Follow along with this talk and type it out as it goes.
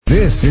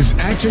This is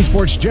Action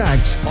Sports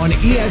Jax on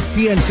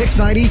ESPN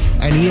 690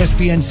 and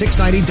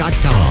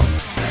ESPN690.com.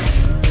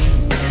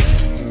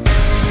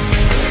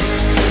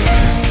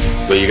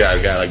 But you got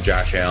a guy like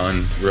Josh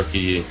Allen,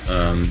 rookie,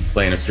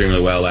 playing extremely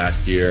well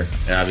last year.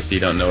 And obviously you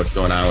don't know what's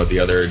going on with the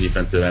other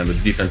defensive end. But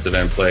the defensive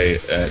end play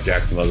at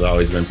Jacksonville has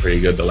always been pretty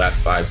good the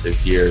last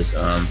 5-6 years.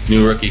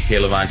 New rookie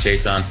Kayvon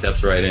Chason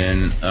steps right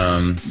in,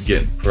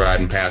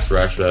 providing pass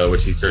rush,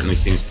 which he certainly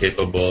seems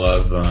capable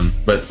of.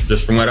 But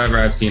just from whatever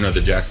I've seen of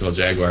the Jacksonville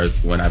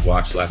Jaguars when I've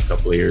watched the last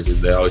couple of years,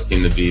 is they always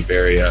seem to be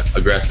very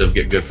aggressive,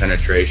 get good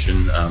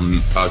penetration,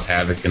 cause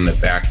havoc in the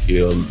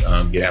backfield,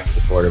 get after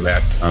the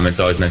quarterback. It's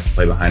always nice to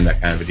play behind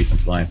that kind of a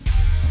defense line.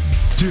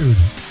 Dude,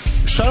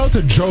 shout out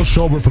to Joe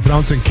Schobert for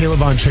pronouncing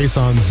Kayvon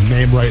Chason's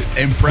name right.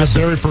 Impressive.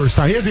 The very first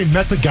time. He hasn't even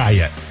met the guy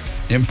yet.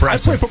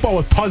 Impressive. I played football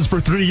with Puz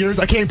for 3 years.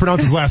 I can't even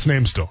pronounce his last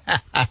name still.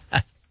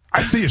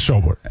 I see you,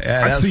 Schobert.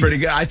 Yeah, that's pretty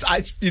good.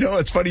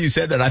 It's funny you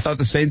said that. I thought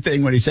the same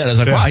thing when he said it. I was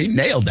like, wow, he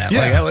nailed that.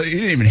 Yeah. Like, he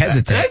didn't even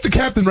hesitate. That's a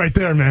captain right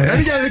there, man.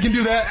 Any guy that can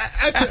do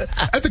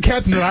that, that's a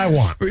captain that I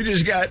want. We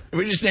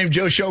just named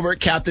Joe Schobert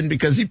captain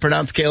because he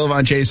pronounced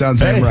Kayvon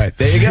Chason's name right.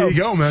 There you go. There you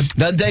go, man.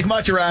 Doesn't take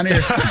much around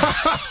here.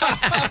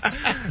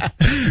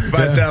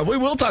 But we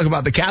will talk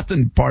about the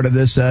captain part of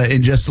this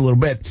in just a little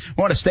bit.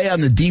 I want to stay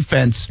on the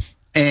defense,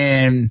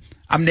 and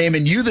I'm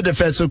naming you the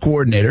defensive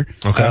coordinator,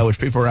 which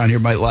people around here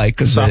might like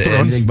because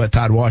anything but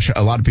Todd Wash,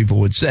 a lot of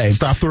people would say.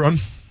 Stop the run.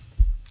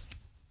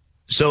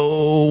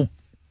 So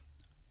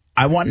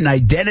I want an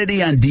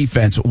identity on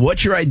defense.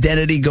 What's your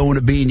identity going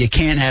to be? And you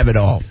can't have it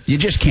all. You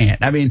just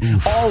can't. I mean,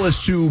 all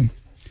is too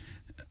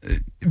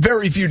 –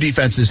 very few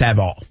defenses have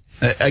all.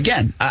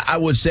 Again, I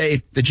would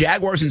say the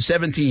Jaguars in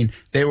 17,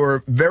 they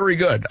were very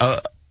good.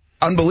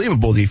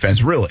 Unbelievable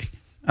defense, really.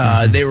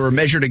 They were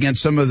measured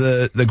against some of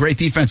the great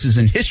defenses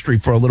in history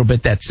for a little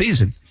bit that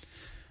season.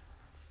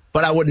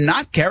 But I would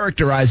not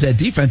characterize that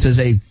defense as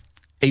a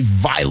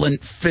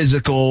violent,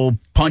 physical,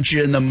 punch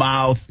you in the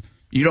mouth.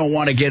 You don't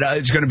want to get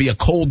it's going to be a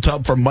cold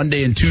tub for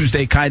Monday and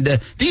Tuesday kind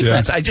of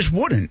defense. Yeah. I just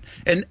wouldn't.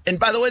 And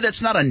by the way,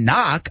 that's not a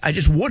knock. I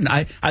just wouldn't.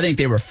 I think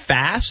they were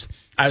fast.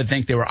 I would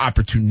think they were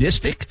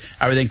opportunistic.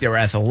 I would think they were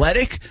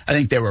athletic. I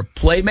think they were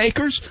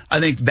playmakers. I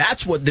think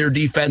that's what their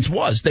defense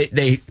was.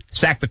 They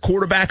sacked the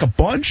quarterback a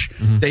bunch.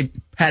 Mm-hmm. They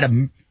had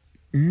a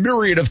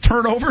myriad of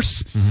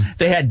turnovers. Mm-hmm.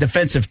 They had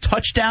defensive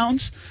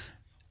touchdowns.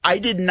 I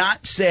did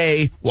not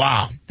say,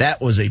 wow,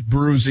 that was a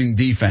bruising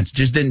defense.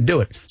 Just didn't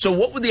do it. So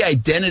what would the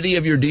identity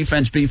of your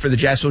defense be for the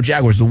Jacksonville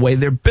Jaguars, the way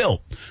they're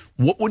built?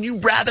 What would you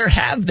rather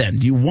have then?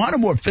 Do you want a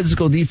more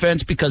physical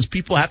defense because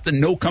people have to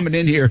know coming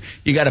in here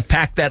you got to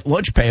pack that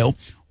lunch pail?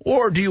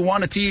 Or do you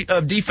want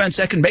a defense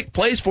that can make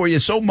plays for you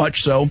so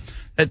much so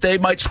that they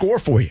might score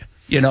for you?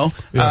 You know,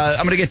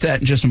 I'm going to get to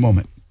that in just a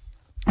moment.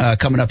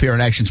 Coming up here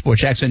on Action Sports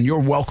Jackson, you're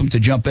welcome to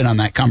jump in on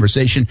that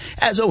conversation.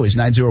 As always,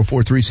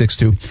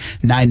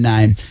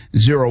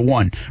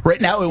 904-362-9901. Right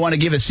now, we want to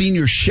give a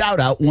senior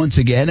shout-out once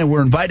again, and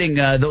we're inviting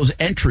those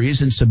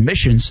entries and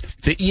submissions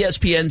to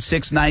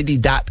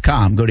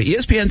ESPN690.com. Go to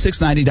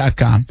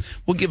ESPN690.com.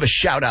 We'll give a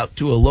shout-out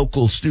to a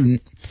local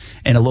student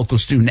and a local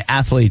student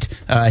athlete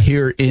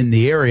here in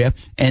the area.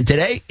 And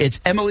today, it's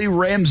Emily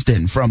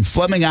Ramsden from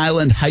Fleming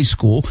Island High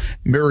School.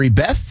 Mary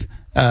Beth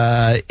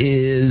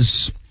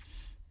is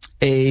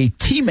a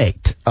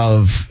teammate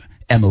of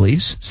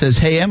Emily's, says,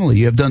 hey, Emily,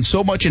 you have done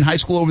so much in high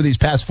school over these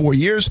past 4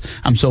 years.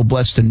 I'm so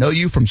blessed to know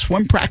you from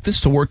swim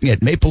practice to working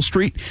at Maple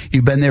Street.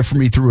 You've been there for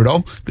me through it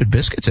all. Good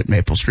biscuits at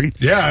Maple Street.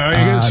 Yeah, I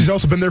guess she's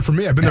also been there for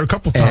me. I've been there a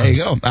couple times. There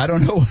you go. I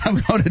don't know what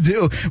I'm going to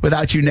do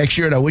without you next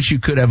year, and I wish you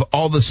could have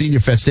all the senior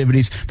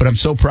festivities, but I'm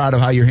so proud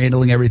of how you're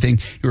handling everything.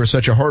 You are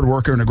such a hard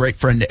worker and a great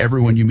friend to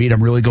everyone you meet.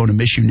 I'm really going to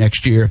miss you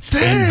next year.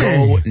 Dang. And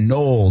go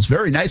Knowles.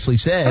 Very nicely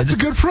said. That's a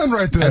good friend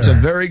right there. That's a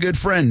very good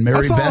friend.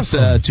 Mary Beth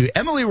awesome. To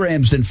Emily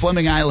Ramsden,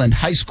 Fleming Island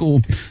High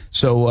School.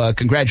 So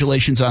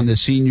congratulations on the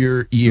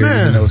senior year,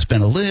 even though it's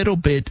been a little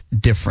bit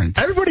different.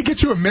 Everybody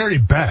gets you a Mary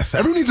Beth.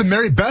 Everyone needs a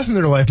Mary Beth in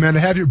their life, man, to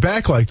have your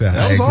back like that.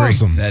 That was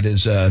awesome. That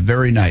is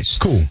very nice.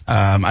 Cool.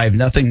 I have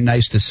nothing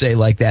nice to say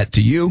like that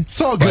to you. It's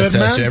all good,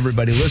 man. To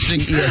everybody listening,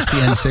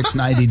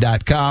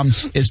 ESPN690.com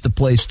is the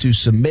place to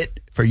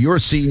submit for your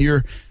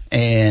senior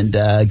and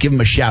give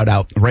them a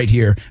shout-out right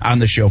here on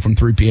the show from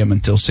 3 p.m.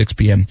 until 6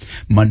 p.m.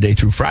 Monday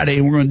through Friday,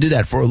 and we're going to do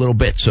that for a little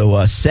bit.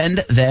 So send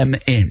them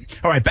in.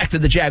 All right, back to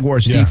the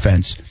Jaguars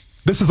defense.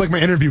 This is like my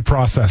interview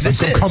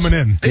process. I'm coming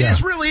in.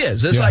 It really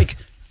is. It's like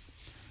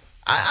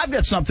I've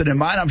got something in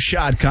mind. I'm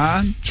Shad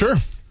Khan. Sure.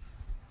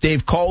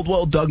 Dave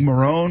Caldwell, Doug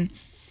Marone.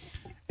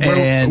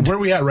 Where are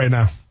we at right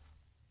now?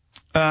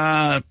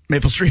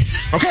 Maple Street.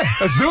 Okay,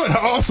 let's do it.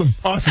 Awesome.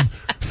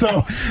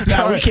 So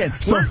now we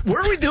can't. So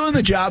where are we doing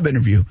the job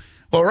interview?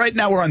 Well, right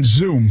now we're on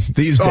Zoom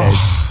these days.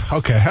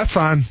 Okay, that's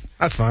fine.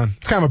 It's kind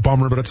of a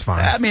bummer, but it's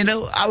fine. I mean,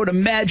 I would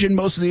imagine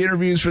most of the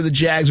interviews for the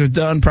Jags are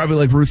done probably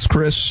like Ruth's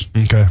Chris.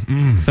 Okay.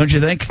 Don't you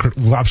think?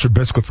 Lobster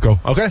biscuits go.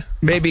 Okay.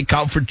 Maybe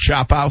Calford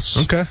Chop House.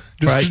 Okay.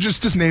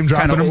 Just name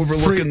dropping kind of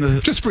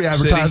overlooking just free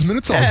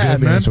advertisement. City. It's all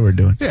good, man. That's what we're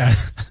doing. Yeah.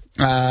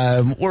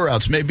 Where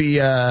else? Maybe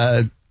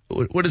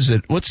what is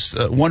it? What's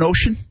One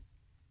Ocean?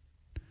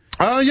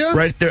 Yeah.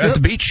 Right there at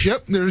the beach?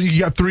 Yep. There, you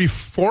got Three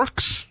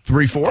Forks.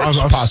 Three Forks,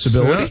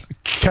 possibility. Yeah.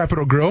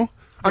 Capitol Grill.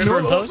 River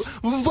and Post?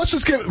 Let's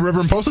just get River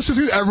and Post. Let's just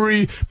give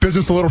every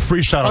business a little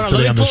free shout out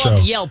today on the show. Let me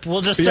pull up Yelp.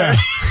 We'll just start.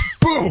 Yeah.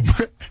 Boom.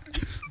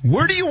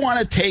 Where do you want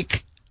to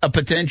take a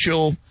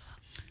potential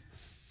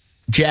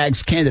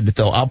Jags candidate,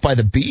 though? Out by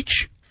the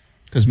beach?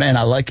 Because, man,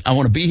 I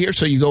want to be here,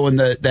 so you go in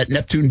that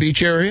Neptune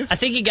Beach area? I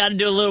think you got to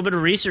do a little bit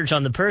of research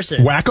on the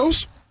person.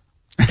 Wackos?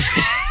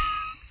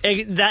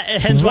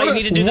 Hence why you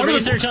need to do the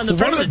research on the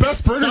person. One of the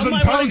best burgers in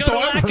town, so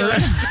I've heard.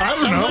 I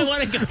don't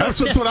know. That's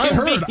what I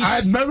heard.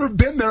 I've never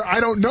been there. I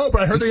don't know,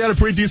 but I heard they got a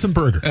pretty decent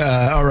burger.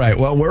 All right.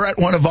 Well, we're at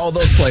one of all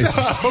those places.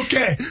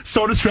 Okay.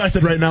 So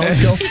distracted right now. Let's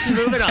go. He's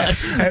moving on.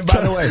 And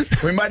by the way,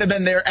 we might have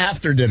been there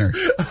after dinner. Do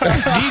you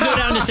go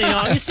down to St.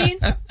 Augustine?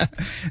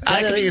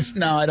 I think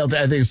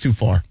it's too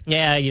far.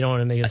 Yeah, you don't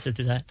want to make us sit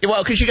through that.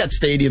 Well, because you got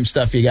stadium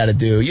stuff you got to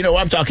do.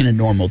 I'm talking in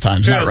normal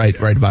times, not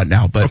right about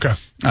now. But okay.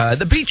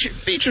 The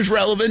beach is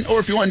relevant, or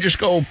if you want to just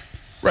go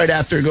right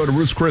after, go to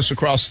Ruth's Chris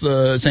across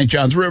the St.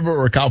 Johns River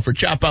or Calford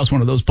Chop House, one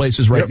of those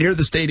places right near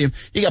the stadium.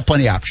 You got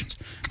plenty of options.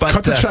 But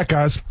cut the check,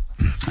 guys.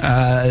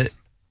 I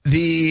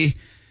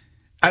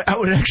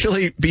would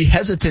actually be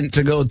hesitant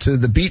to go to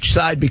the beach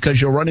side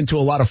because you'll run into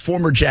a lot of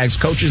former Jags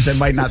coaches that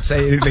might not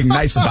say anything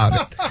nice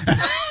about it.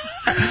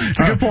 It's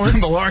a good point.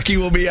 Malarkey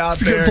will be out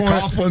there.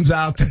 Coughlin's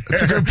out there.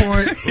 That's a good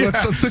point.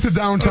 Let's stick to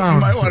downtown.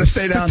 You might want to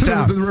stay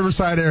downtown. To the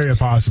Riverside area,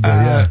 possibly.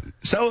 Yeah.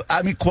 So,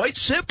 I mean, quite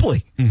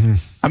simply,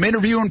 I'm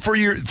interviewing for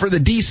the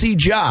DC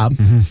job,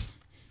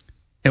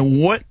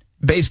 and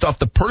based off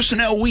the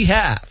personnel we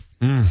have,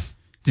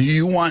 do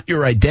you want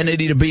your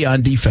identity to be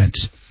on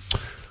defense?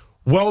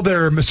 Well,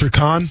 there, Mr.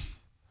 Khan,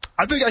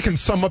 I think I can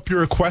sum up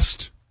your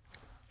request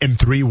in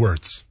 3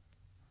 words.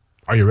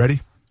 Are you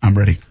ready? I'm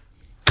ready.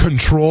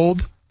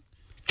 Controlled,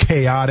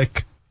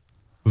 chaotic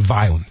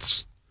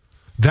violence.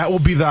 That will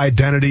be the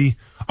identity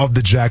of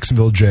the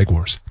Jacksonville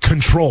Jaguars.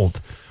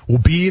 Controlled. We'll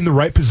be in the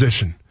right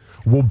position.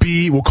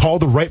 We'll call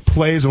the right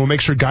plays, and we'll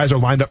make sure guys are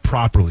lined up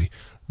properly.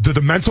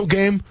 The mental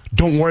game,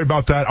 don't worry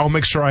about that. I'll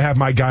make sure I have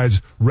my guys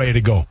ready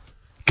to go.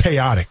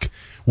 Chaotic.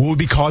 We'll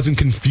be causing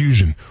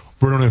confusion.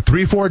 We're on a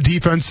 3-4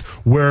 defense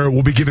where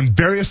we'll be given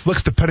various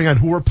looks depending on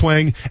who we're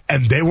playing,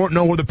 and they won't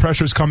know where the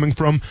pressure is coming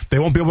from. They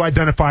won't be able to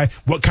identify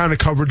what kind of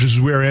coverages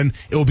we're in.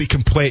 It will be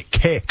complete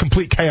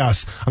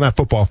chaos on that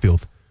football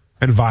field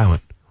and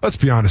violent. Let's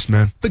be honest,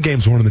 man. The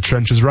game's won in the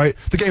trenches, right?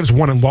 The game's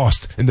won and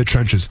lost in the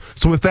trenches.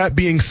 So with that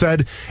being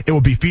said, it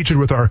will be featured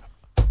with our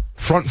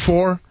front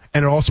 4,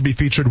 and it'll also be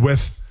featured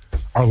with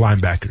our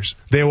linebackers.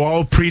 They will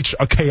all preach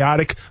a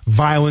chaotic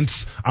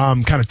violence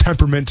kind of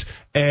temperament,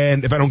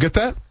 and if I don't get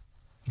that,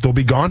 they'll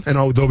be gone,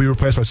 and they'll be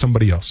replaced by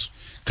somebody else.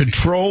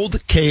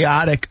 Controlled,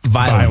 chaotic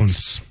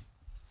violence.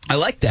 I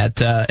like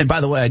that. And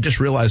by the way, I just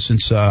realized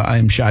since I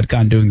am Shad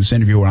Khan doing this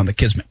interview, we're on the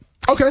Kismet.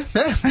 Okay.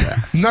 Yeah.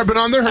 Never been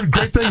on there. Heard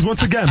great things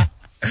once again.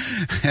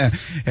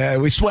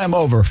 We swam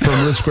over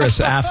from Ruth's Chris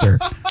after.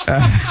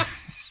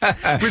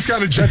 We just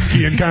got on a jet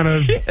ski and kind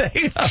of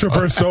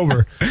traversed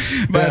over.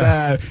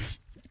 But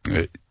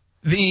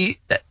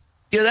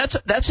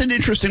that's an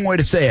interesting way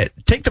to say it.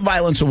 Take the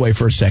violence away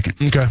for a second.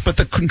 Okay. But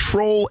the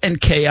control and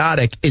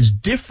chaotic is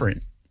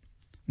different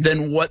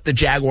than what the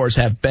Jaguars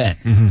have been.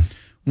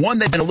 Mm-hmm. One,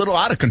 they've been a little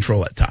out of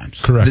control at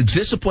times. Correct. The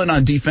discipline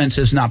on defense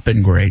has not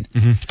been great.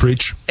 Mm-hmm.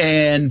 Preach.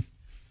 And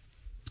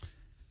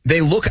they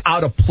look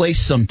out of place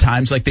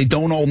sometimes, like they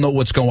don't all know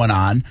what's going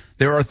on.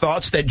 There are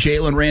thoughts that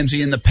Jalen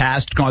Ramsey in the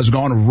past has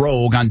gone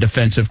rogue on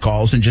defensive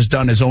calls and just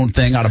done his own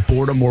thing out of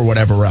boredom or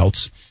whatever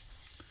else.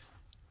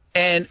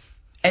 And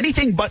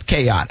anything but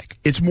chaotic.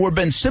 It's more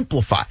been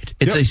simplified.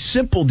 It's a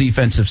simple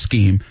defensive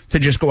scheme to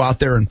just go out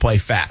there and play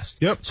fast.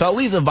 Yep. So I'll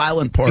leave the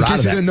violent part out of that. In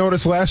case you didn't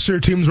notice, last year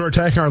teams were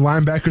attacking our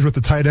linebackers with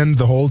the tight end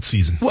the whole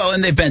season. Well,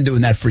 and they've been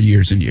doing that for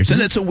years and years.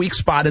 And it's a weak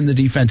spot in the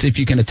defense if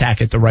you can attack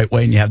it the right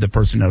way and you have the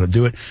personnel to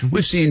do it. Mm-hmm.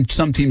 We've seen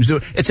some teams do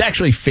it. It's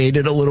actually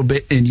faded a little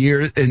bit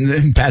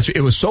in past.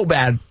 It was so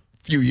bad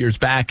a few years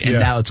back, and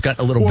now it's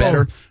gotten a little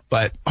better.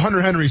 But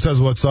Hunter Henry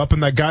says what's up,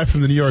 and that guy from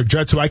the New York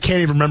Jets, who I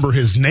can't even remember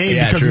his name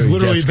because he's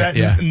literally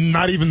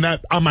not even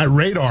that on my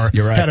radar,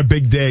 had a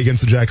big day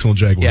against the Jacksonville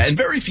Jaguars. Yeah, and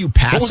very few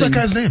passing. What was that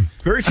guy's name?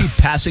 Very few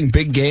passing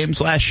big games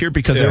last year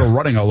because they were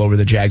running all over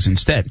the Jags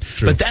instead.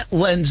 True. But that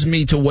lends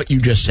me to what you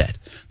just said.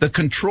 The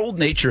controlled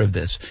nature of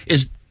this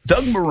is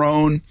Doug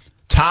Marrone,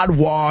 Todd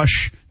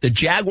Wash, the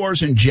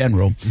Jaguars in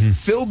general,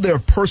 filled their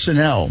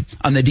personnel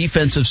on the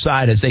defensive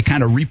side as they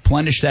kind of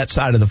replenish that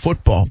side of the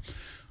football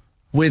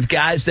with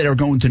guys that are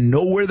going to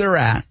know where they're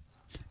at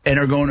and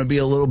are going to be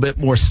a little bit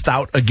more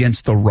stout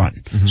against the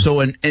run. Mm-hmm.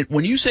 So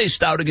when you say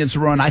stout against the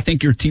run, I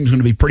think your team's going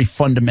to be pretty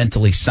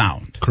fundamentally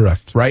sound.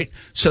 Correct. Right?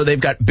 So they've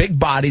got big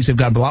bodies. They've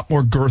got a lot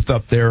more girth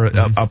up there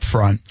up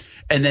front.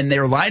 And then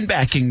their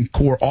linebacking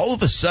core, all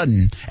of a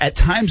sudden, at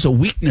times a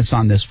weakness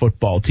on this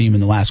football team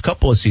in the last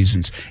couple of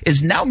seasons,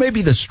 is now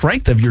maybe the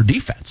strength of your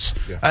defense.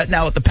 Yeah.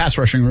 Now, the pass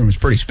rushing room is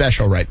pretty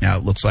special right now,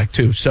 it looks like,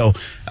 too. So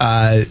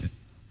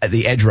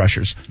the edge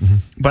rushers. Mm-hmm.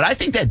 But I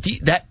think that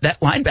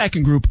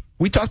linebacking group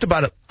We talked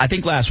about it, I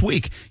think, last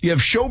week. You have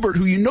Schobert,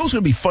 who you know is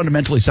going to be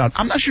fundamentally sound.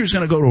 I'm not sure he's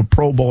going to go to a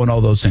Pro Bowl and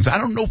all those things. I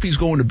don't know if he's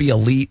going to be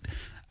elite,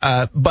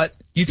 but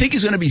you think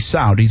he's going to be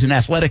sound. He's an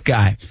athletic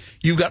guy.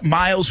 You've got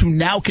Miles, who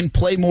now can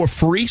play more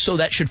free, so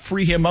that should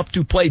free him up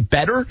to play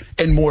better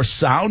and more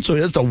sound, so he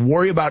doesn't have to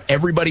worry about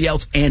everybody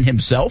else and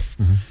himself.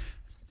 Mm-hmm.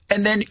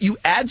 And then you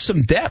add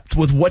some depth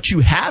with what you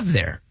have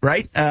there,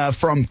 right?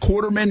 From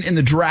Quarterman in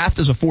the draft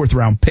as a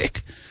fourth-round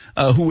pick,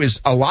 who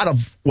is a lot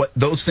of what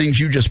those things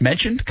you just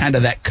mentioned, kind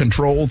of that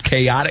controlled,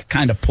 chaotic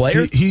kind of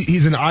player.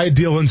 He's an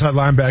ideal inside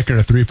linebacker in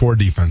a 3-4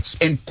 defense.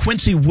 And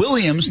Quincy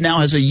Williams now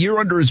has a year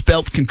under his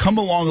belt, can come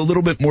along a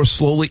little bit more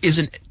slowly,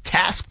 isn't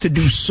tasked to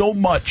do so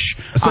much.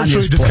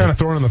 Essentially just kind of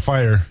thrown in the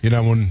fire,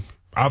 when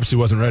obviously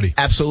wasn't ready.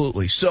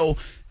 Absolutely. So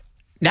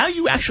now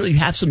you actually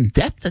have some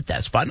depth at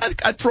that spot.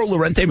 I'd throw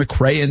Lorente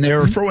McRae in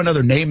there or throw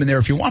another name in there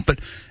if you want, but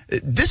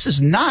this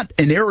is not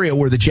an area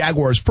where the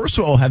Jaguars, first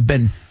of all, have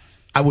been,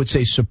 I would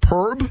say,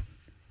 superb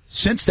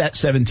since that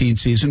 17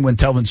 season when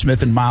Telvin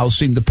Smith and Miles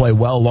seemed to play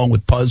well, along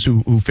with Puz,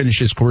 who finished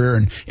his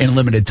career in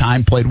limited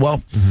time, played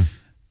well. Mm-hmm.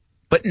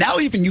 But now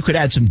even you could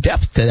add some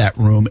depth to that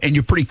room, and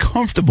you're pretty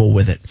comfortable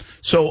with it.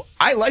 So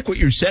I like what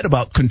you said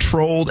about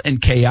controlled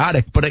and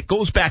chaotic, but it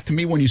goes back to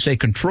me when you say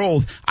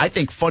controlled, I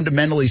think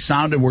fundamentally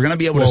sound, and we're going to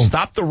be able to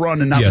stop the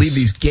run and not leave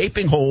these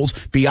gaping holes,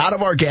 be out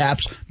of our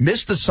gaps,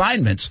 missed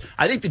assignments.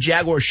 I think the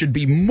Jaguars should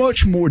be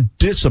much more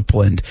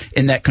disciplined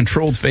in that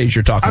controlled phase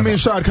you're talking about. I mean,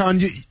 Shad Khan,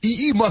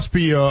 you must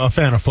be a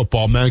fan of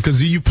football, man,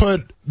 because you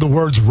put the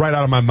words right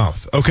out of my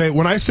mouth. Okay,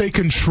 when I say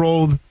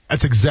controlled,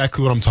 that's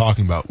exactly what I'm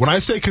talking about. When I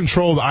say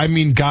controlled, I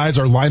mean guys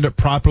are lined up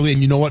properly,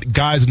 and you know what?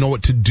 Guys know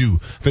what to do.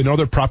 They know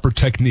their proper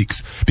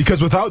techniques.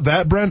 Because without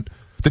that, Brent,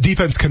 the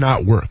defense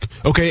cannot work.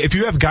 Okay, if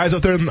you have guys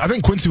out there, I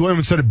think Quincy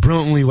Williams said it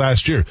brilliantly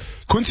last year.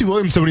 Quincy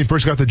Williams said when he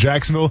first got to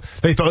Jacksonville,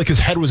 they felt like his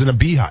head was in a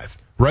beehive.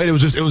 Right? It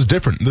was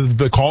different.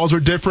 The calls were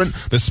different.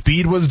 The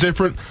speed was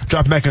different.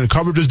 Dropping back into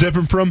coverage was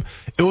different from.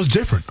 It was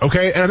different.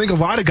 Okay? And I think a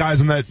lot of guys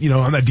on that,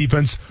 on that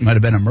defense. Might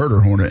have been a murder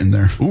hornet in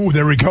there. Ooh,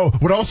 there we go.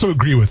 Would also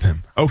agree with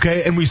him.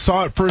 Okay? And we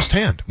saw it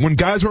firsthand. When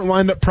guys weren't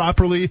lined up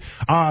properly,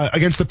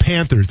 against the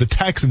Panthers, the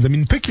Texans, I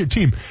mean, pick your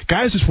team.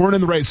 Guys just weren't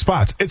in the right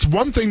spots. It's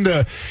one thing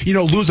to,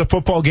 lose a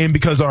football game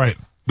because, all right,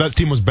 that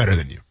team was better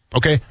than you.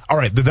 Okay? All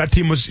right, that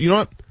team was, you know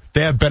what?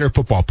 They have better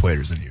football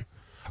players than you.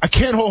 I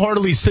can't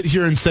wholeheartedly sit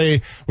here and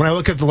say, when I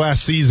look at the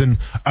last season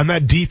on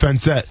that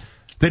defense, that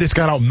they just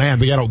got outmanned,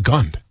 they got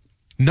outgunned.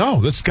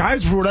 No, those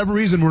guys, for whatever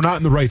reason, were not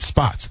in the right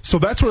spots. So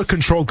that's where the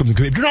control comes in.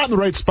 Because if you're not in the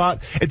right spot,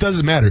 it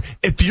doesn't matter.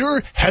 If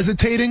you're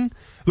hesitating,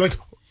 like,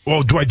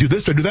 well, do I do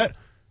this, do I do that?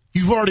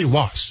 You've already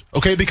lost,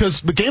 okay?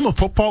 Because the game of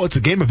football, it's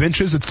a game of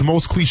inches. It's the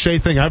most cliche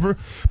thing ever.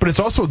 But it's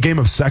also a game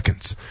of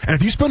seconds. And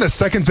if you spend a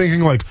second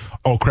thinking like,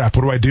 oh, crap,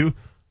 what do I do?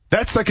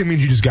 That second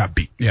means you just got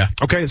beat. Yeah.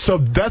 Okay, so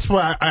that's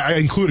why I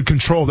included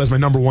control as my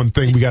number one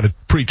thing we got to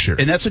preach here.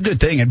 And that's a good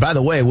thing. And by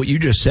the way, what you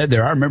just said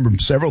there, I remember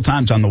several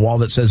times on the wall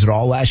that says it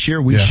all last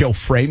year. We show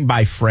frame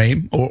by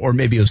frame, or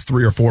maybe it was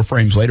 3 or 4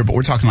 frames later, but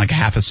we're talking like a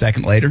half a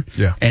second later.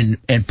 Yeah.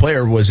 And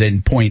player was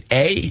in point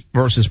A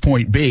versus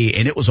point B,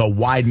 and it was a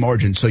wide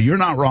margin. So you're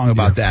not wrong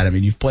about that. I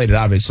mean, you've played it,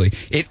 obviously.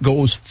 It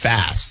goes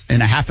fast,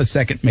 and a half a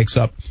second makes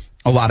up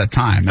a lot of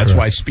time. That's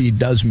why speed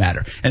does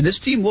matter. And this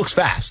team looks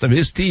fast. I mean,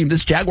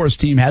 this Jaguars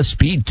team has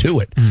speed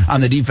to it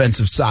on the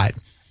defensive side.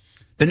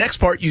 The next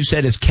part you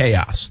said is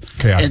chaos.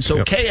 Chaotic, and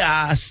so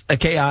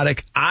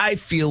chaotic, I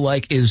feel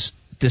like is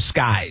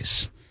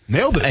disguise.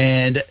 Nailed it.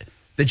 And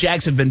the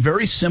Jags have been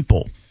very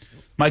simple.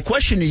 My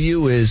question to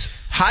you is,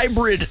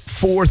 hybrid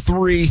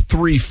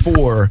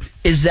 4-3-3-4,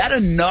 is that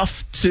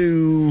enough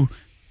to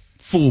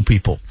fool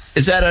people?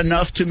 Is that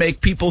enough to make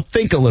people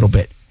think a little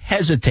bit,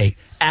 hesitate,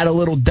 add a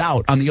little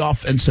doubt on the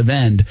offensive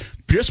end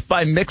just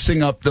by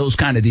mixing up those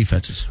kind of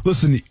defenses?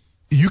 Listen,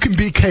 you can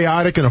be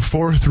chaotic in a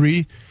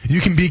 4-3.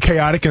 You can be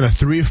chaotic in a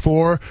 3-4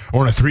 or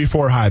in a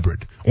 3-4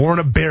 hybrid or in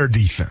a bear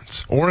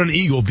defense or an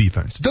eagle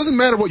defense. It doesn't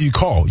matter what you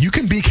call. You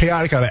can be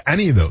chaotic out of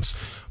any of those.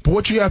 But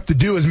what you have to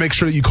do is make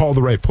sure that you call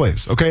the right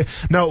plays, okay?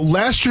 Now,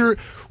 last year,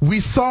 we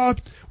saw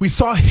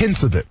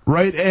hints of it,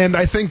 right? And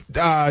I think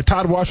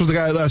Todd Walsh was the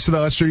guy last year.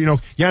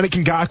 Yannick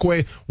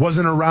Ngakoue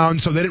wasn't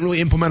around, so they didn't really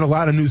implement a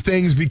lot of new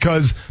things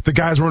because the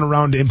guys weren't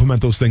around to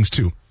implement those things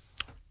too.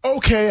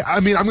 Okay,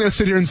 I mean, I'm going to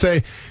sit here and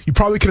say you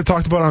probably could have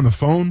talked about it on the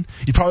phone.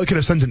 You probably could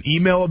have sent an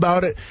email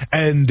about it,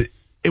 and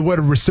it would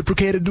have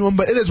reciprocated to them,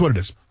 but it is what it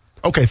is.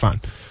 Okay,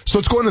 fine. So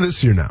let's go into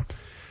this year now.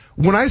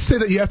 When I say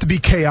that you have to be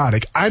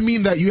chaotic, I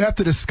mean that you have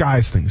to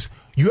disguise things.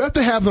 You have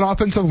to have an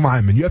offensive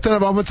lineman. You have to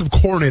have an offensive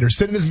coordinator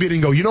sit in his meeting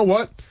and go, you know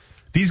what?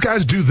 These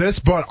guys do this,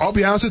 but I'll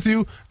be honest with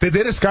you, they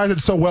disguise it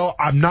so well,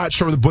 I'm not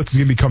sure where the blitz is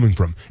going to be coming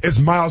from. Is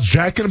Miles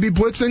Jack going to be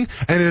blitzing?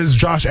 And is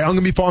Josh Allen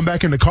going to be falling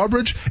back into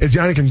coverage? Is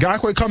Yannick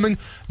Ngakoue coming?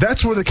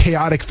 That's where the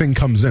chaotic thing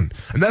comes in.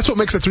 And that's what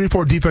makes a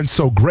 3-4 defense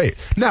so great.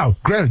 Now,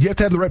 granted, you have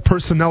to have the right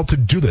personnel to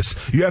do this.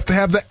 You have to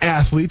have the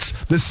athletes,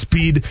 the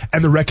speed,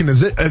 and the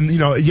recognition. And, you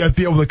have to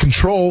be able to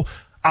control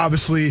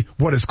obviously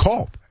what is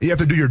called. You have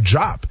to do your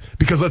job.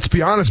 Because let's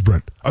be honest,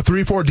 Brent, a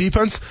 3-4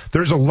 defense,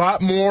 there's a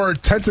lot more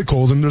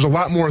tentacles and there's a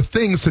lot more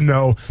things to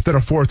know than a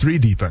 4-3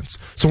 defense.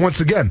 So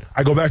once again,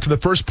 I go back to the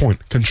first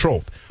point,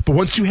 controlled. But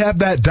once you have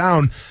that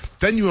down,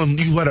 then you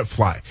let it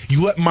fly.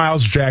 You let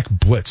Miles Jack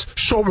blitz.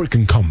 Schobert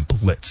can come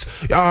blitz.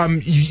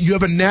 You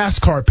have a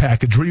NASCAR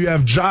package where you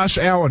have Josh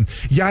Allen,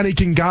 Yannick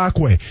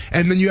Ngakoue,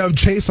 and then you have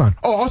Chason.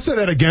 Oh, I'll say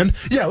that again.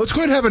 Yeah, let's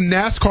go ahead and have a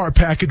NASCAR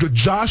package with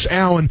Josh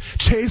Allen,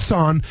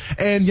 Chason,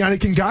 and Yannick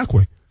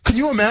Ngakoue. Can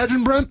you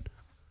imagine, Brent?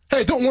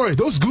 Hey, don't worry.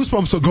 Those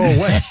goosebumps will go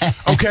away.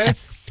 Okay?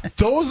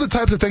 Those are the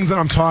types of things that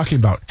I'm talking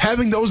about.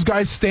 Having those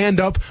guys stand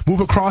up, move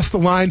across the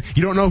line.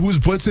 You don't know who's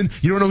blitzing.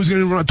 You don't know who's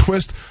going to run a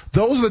twist.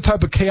 Those are the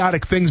type of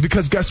chaotic things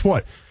because guess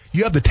what?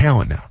 You have the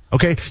talent now,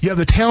 okay? You have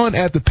the talent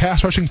at the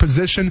pass rushing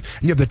position,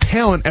 and you have the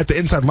talent at the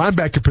inside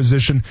linebacker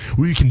position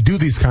where you can do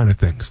these kind of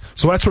things.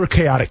 So that's where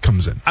chaotic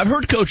comes in. I've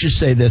heard coaches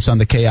say this on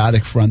the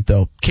chaotic front,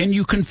 though. Can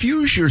you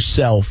confuse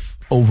yourself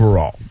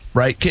overall,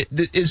 right?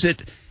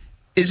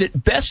 Is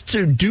it best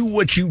to do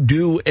what you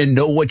do and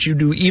know what you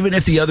do, even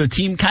if the other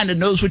team kind of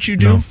knows what you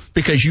do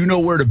because you know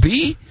where to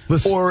be?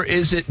 Listen, or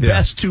is it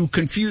best to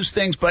confuse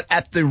things, but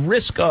at the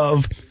risk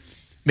of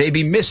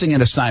maybe missing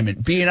an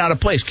assignment, being out of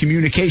place,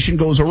 communication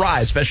goes awry,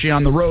 especially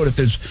on the road if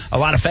there's a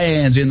lot of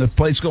fans and the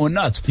place going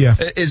nuts? Yeah.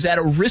 Is that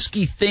a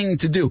risky thing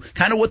to do?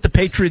 Kind of what the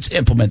Patriots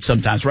implement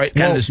sometimes, right?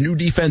 Kind of this new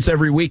defense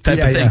every week type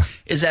of thing. Yeah.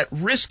 Is that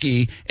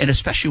risky? And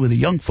especially with a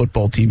young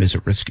football team, is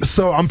it risky?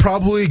 So I'm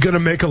probably going to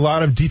make a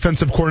lot of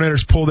defensive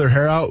coordinators pull their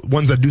hair out,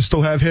 ones that do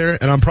still have hair,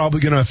 and I'm probably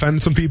going to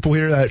offend some people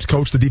here that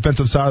coach the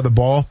defensive side of the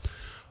ball.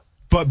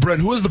 But, Brent,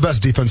 who was the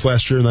best defense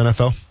last year in the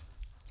NFL?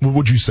 What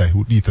would you say?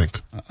 What do you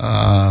think?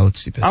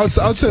 Let's see. I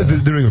would say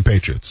the New England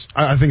Patriots.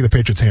 I think the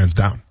Patriots hands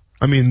down.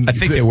 I mean, I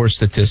think they were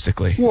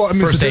statistically. Well, I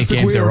mean, first 8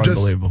 games, they were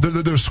unbelievable.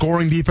 Their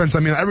scoring defense. I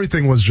mean,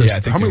 everything was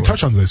just how many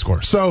touchdowns they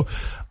score. So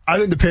I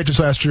think the Patriots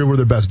last year were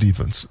their best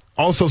defense.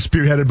 Also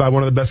spearheaded by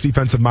one of the best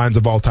defensive minds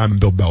of all time in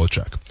Bill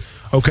Belichick.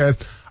 Okay?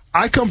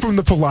 I come from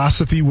the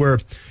philosophy where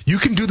you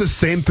can do the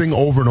same thing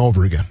over and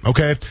over again,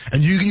 okay?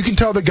 And you can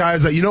tell the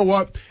guys that, you know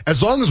what,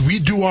 as long as we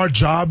do our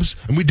jobs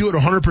and we do it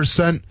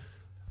 100%,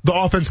 the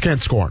offense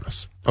can't score on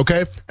us,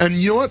 okay? And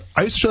you know what?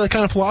 I used to share that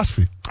kind of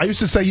philosophy. I used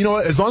to say, you know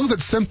what, as long as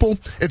it's simple,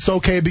 it's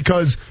okay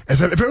because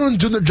if everyone's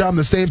doing their job on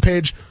the same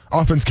page,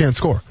 offense can't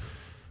score.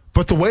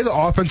 But the way the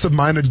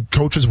offensive-minded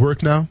coaches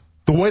work now,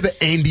 the way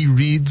the Andy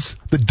Reids,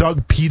 the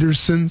Doug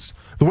Petersons,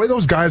 the way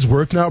those guys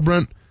work now,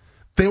 Brent,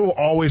 they will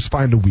always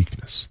find a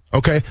weakness,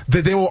 okay?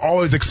 They will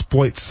always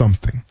exploit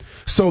something.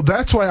 So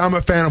that's why I'm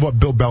a fan of what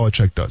Bill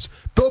Belichick does.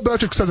 Bill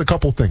Belichick says a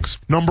couple things.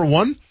 Number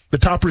one, the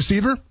top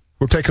receiver,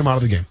 we're taking him out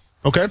of the game.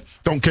 Okay?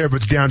 Don't care if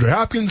it's DeAndre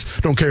Hopkins.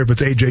 Don't care if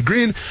it's A.J.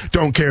 Green.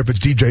 Don't care if it's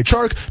DJ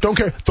Chark. Don't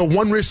care. The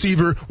one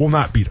receiver will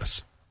not beat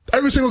us.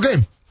 Every single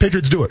game,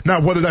 Patriots do it.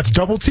 Now, whether that's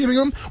double teaming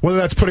them, whether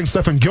that's putting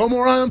Stephen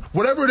Gilmore on them,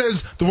 whatever it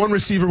is, the one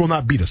receiver will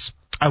not beat us.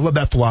 I love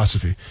that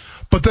philosophy.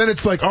 But then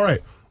it's like, all right,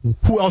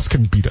 who else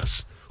can beat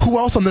us? Who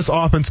else on this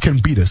offense can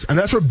beat us? And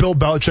that's where Bill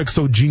Belichick's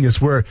so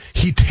genius, where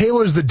he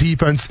tailors the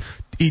defense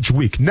each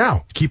week.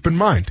 Now, keep in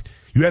mind,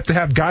 you have to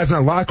have guys in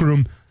that locker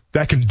room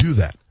that can do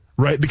that.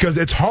 Right? Because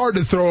it's hard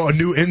to throw a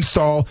new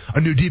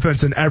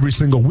defense in every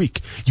single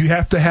week. You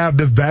have to have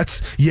the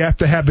vets. You have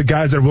to have the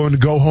guys that are willing to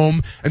go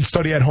home and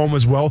study at home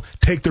as well,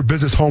 take their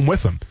business home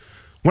with them.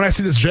 When I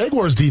see this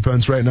Jaguars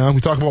defense right now, we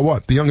talk about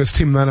what? The youngest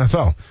team in the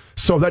NFL.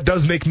 So that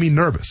does make me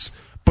nervous.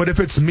 But if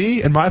it's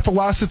me and my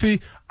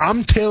philosophy,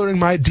 I'm tailoring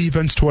my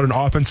defense to what an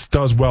offense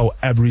does well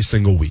every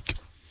single week.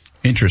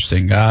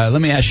 Interesting.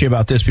 Let me ask you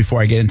about this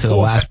before I get into the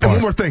last part. And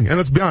one more thing, and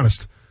let's be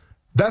honest.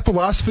 That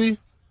philosophy,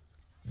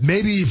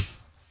 maybe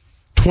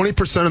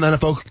 20% of the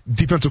NFL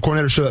defensive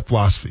coordinators share that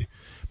philosophy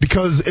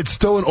because it's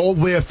still an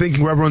old way of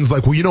thinking where everyone's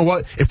like, well, you know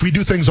what? If we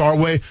do things our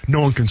way, no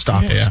one can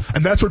stop us.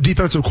 And that's where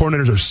defensive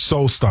coordinators are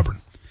so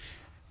stubborn.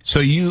 So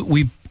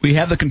we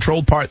have the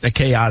controlled part, the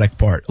chaotic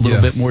part, a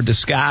little bit more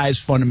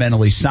disguised,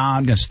 fundamentally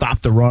sound, going to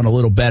stop the run a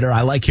little better.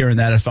 I like hearing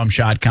that if I'm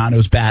Shad Khan. It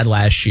was bad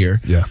last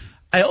year. Yeah.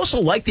 I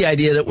also like the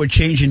idea that we're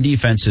changing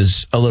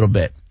defenses a little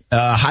bit.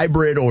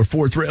 Hybrid or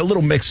 4-3, a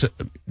little mix,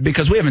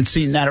 because we haven't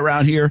seen that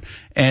around here,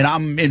 and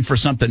I'm in for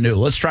something new.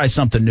 Let's try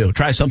something new.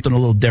 Try something a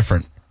little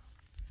different.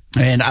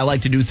 And I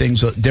like to do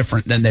things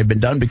different than they've been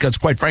done because,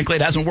 quite frankly,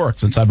 it hasn't worked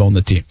since I've owned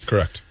the team.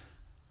 Correct.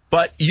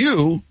 But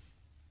you,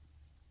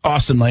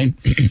 Austin Lane,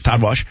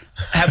 Todd Wash,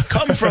 have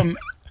come from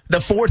the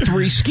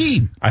 4-3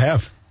 scheme. I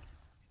have.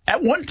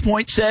 At one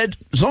point said,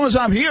 as long as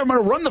I'm here, I'm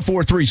going to run the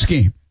 4-3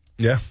 scheme.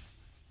 Yeah.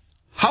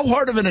 How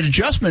hard of an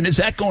adjustment is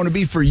that going to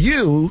be for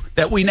you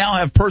that we now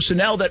have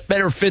personnel that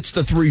better fits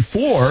the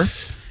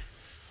 3-4,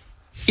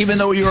 even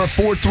though you're a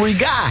 4-3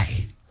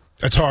 guy?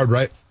 That's hard,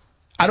 right?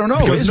 I don't know.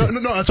 No,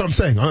 that's what I'm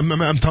saying.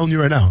 I'm telling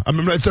you right now.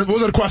 It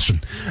wasn't a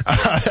question.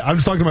 I'm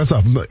just talking to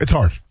myself. It's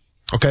hard,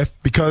 okay?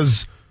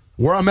 Because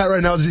where I'm at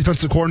right now as a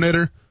defensive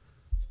coordinator,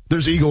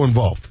 there's ego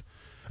involved.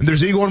 And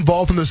there's ego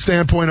involved from the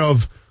standpoint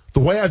of the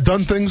way I've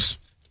done things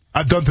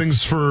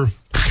for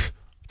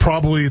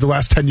probably the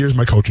last 10 years of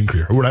my coaching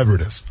career or whatever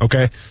it is,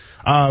 okay?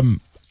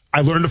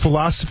 I learned a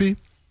philosophy.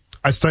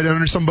 I studied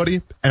under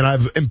somebody, and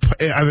I've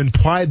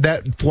implied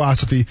that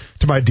philosophy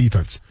to my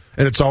defense,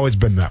 and it's always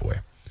been that way.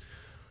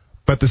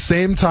 But at the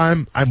same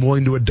time, I'm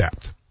willing to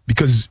adapt,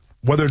 because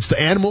whether it's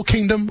the animal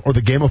kingdom or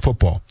the game of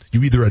football,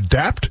 you either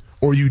adapt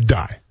or you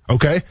die,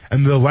 okay?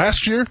 And the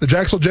last year, the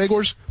Jacksonville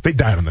Jaguars, they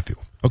died on the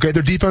field, okay?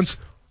 Their defense,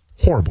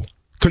 horrible.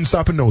 Couldn't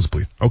stop a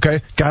nosebleed,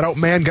 okay? Got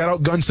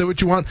outgunned, say what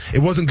you want. It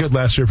wasn't good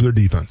last year for their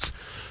defense.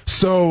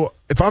 So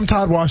if I'm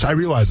Todd Wash, I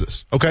realize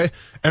this, okay?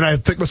 And I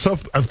think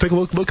a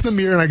look in the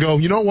mirror and I go,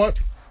 you know what?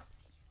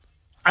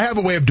 I have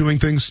a way of doing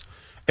things,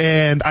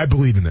 and I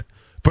believe in it.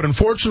 But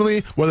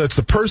unfortunately, whether it's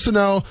the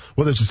personnel,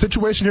 whether it's the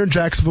situation here in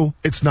Jacksonville,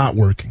 it's not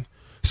working.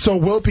 So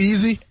will it be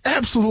easy?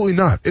 Absolutely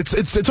not.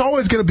 It's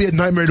always going to be a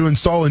nightmare to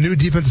install a new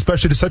defense,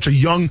 especially to such a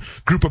young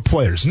group of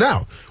players.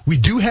 Now, we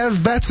do have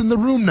vets in the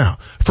room now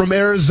from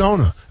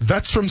Arizona,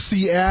 vets from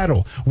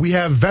Seattle. We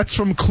have vets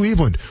from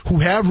Cleveland who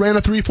have ran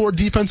a 3-4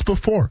 defense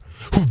before,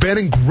 who've been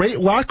in great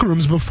locker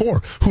rooms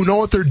before, who know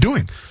what they're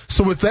doing.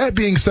 So with that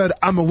being said,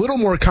 I'm a little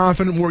more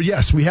confident where,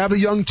 yes, we have a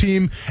young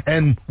team,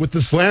 and with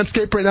this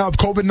landscape right now of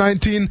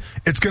COVID-19,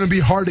 it's going to be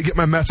hard to get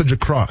my message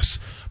across.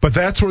 But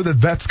that's where the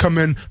vets come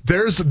in.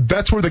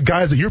 That's where the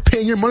guys that you're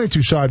paying your money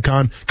to, Shad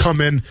Khan,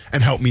 come in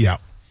and help me out.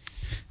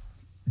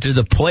 Do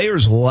the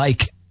players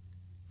like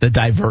the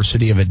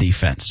diversity of a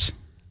defense?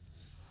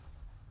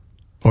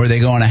 Or are they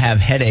going to have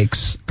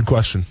headaches? Good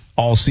question.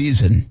 All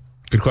season?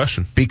 Good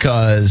question.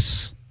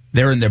 Because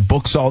they're in their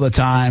books all the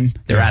time.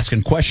 They're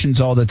asking questions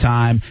all the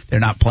time. They're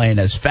not playing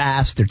as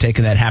fast. They're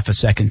taking that half a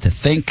second to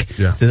think.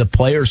 Yeah. Do the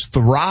players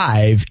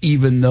thrive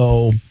even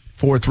though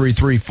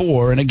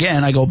 4-3-3-4? And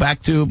again, I go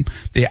back to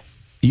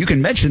you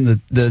can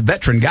mention the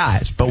veteran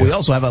guys, but we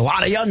also have a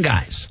lot of young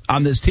guys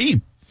on this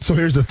team. So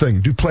here's the thing.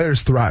 Do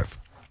players thrive?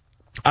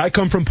 I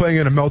come from playing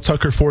in a Mel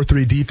Tucker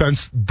 4-3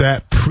 defense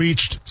that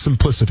preached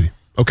simplicity,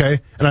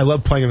 okay? And I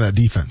love playing in that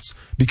defense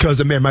because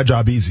it made my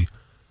job easy.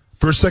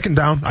 First, second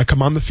down, I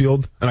come on the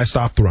field and I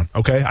stop the run,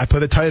 okay? I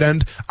play the tight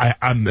end.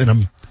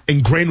 I'm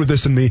ingrained with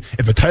this in me.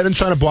 If a tight end's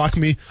trying to block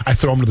me, I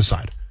throw him to the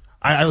side.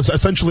 I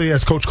essentially,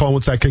 as Coach Cullen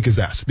would say, I kick his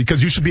ass,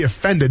 because you should be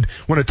offended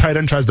when a tight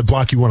end tries to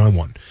block you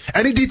one-on-one.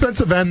 Any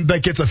defensive end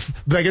that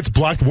gets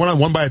blocked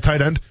one-on-one by a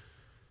tight end,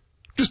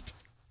 just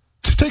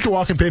take your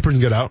walking paper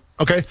and get out,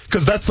 okay?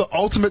 Because that's the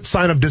ultimate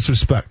sign of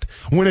disrespect.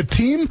 When a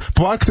team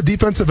blocks a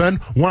defensive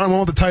end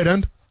one-on-one with a tight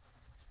end,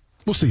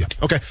 we'll see you,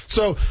 okay?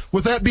 So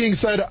with that being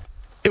said,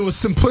 it was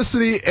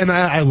simplicity, and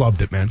I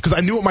loved it, man, because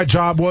I knew what my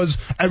job was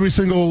every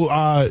single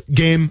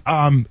game,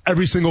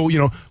 every single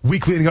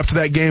week leading up to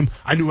that game.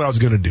 I knew what I was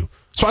going to do.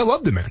 So I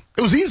loved it, man.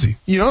 It was easy.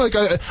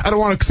 I don't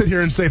want to sit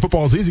here and say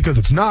football is easy, because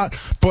it's not.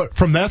 But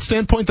from that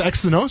standpoint, the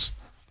X's and O's,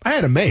 I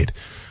had it made.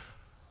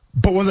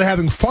 But was I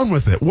having fun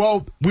with it?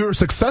 Well, we were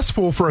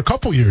successful for a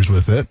couple years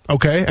with it,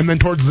 okay? And then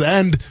towards the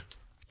end,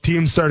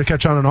 teams started to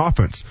catch on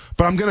offense.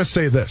 But I'm going to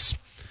say this.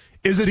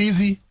 Is it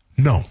easy?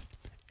 No.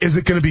 Is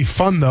it going to be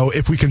fun, though,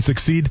 if we can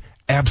succeed?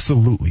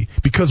 Absolutely.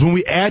 Because when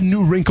we add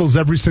new wrinkles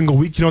every single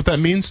week, you know what that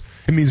means?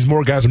 It means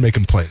more guys are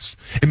making plays.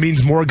 It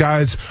means more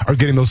guys are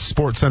getting those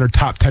Sports Center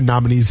top 10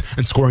 nominees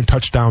and scoring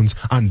touchdowns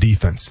on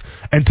defense.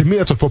 And to me,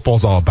 that's what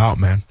football's all about,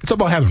 man. It's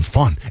about having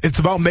fun. It's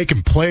about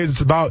making plays.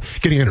 It's about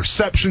getting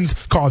interceptions,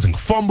 causing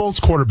fumbles,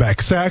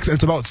 quarterback sacks, and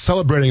it's about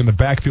celebrating in the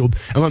backfield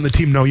and letting the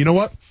team know, you know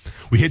what?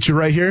 We hit you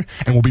right here,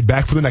 and we'll be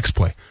back for the next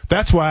play.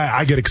 That's why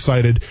I get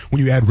excited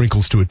when you add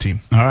wrinkles to a team.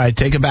 All right,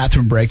 take a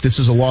bathroom break. This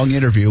is a long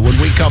interview. When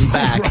we come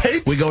back,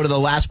 right? We go to the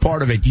last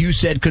part of it. You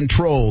said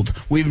controlled.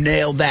 We've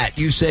nailed that.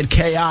 You said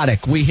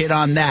chaotic. We hit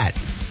on that.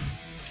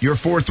 Your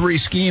 4-3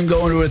 scheme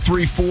going to a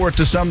 3-4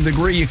 to some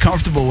degree. You're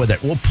comfortable with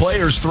it. Well,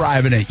 players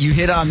thrive in it. You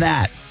hit on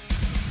that.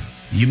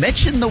 You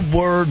mentioned the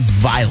word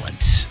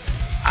violent.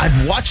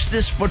 I've watched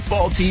this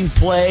football team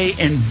play,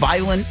 and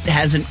violent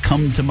hasn't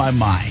come to my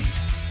mind.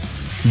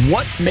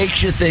 What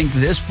makes you think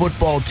this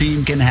football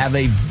team can have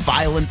a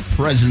violent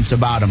presence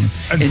about them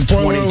in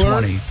 2020?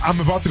 Alert,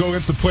 I'm about to go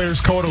against the players'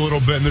 code a little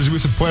bit, and there's going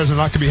to be some players that are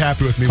not going to be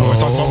happy with me when I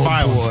talk about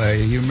violence. Oh,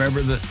 boy. You remember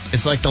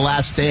it's like The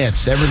Last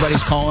Dance.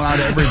 Everybody's calling out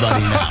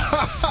everybody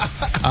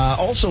now.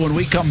 Also, when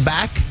we come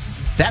back,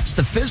 that's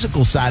the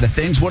physical side of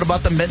things. What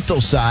about the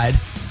mental side?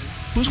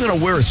 Who's going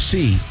to wear a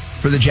C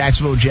for the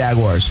Jacksonville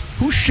Jaguars?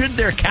 Who should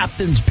their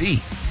captains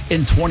be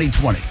in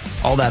 2020?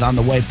 All that on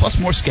the way, plus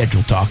more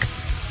schedule talk.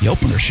 The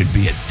opener should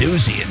be a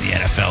doozy in the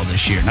NFL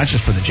this year, not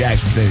just for the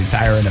Jags, but for the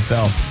entire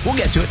NFL. We'll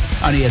get to it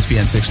on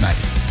ESPN 690.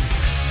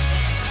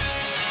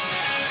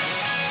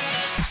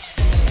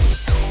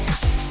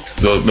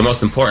 The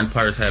most important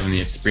part is having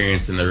the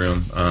experience in the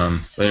room.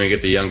 When we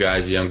get the young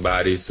guys, the young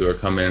bodies who are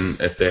coming,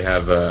 if they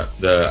have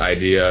the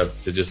idea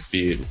to just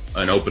be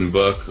an open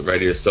book,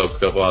 ready to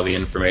soak up all the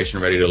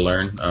information, ready to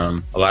learn.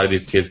 A lot of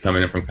these kids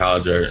coming in from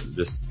college are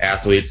just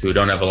athletes who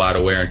don't have a lot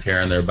of wear and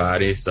tear on their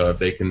body, so if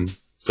they can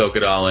soak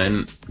it all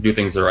in, do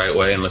things the right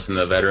way, and listen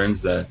to the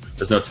veterans, that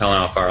there's no telling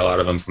how far a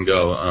lot of them can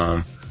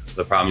go.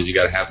 the problem is you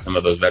got to have some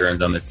of those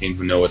veterans on the team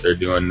who know what they're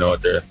doing, know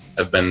what they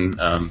have been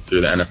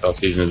through the NFL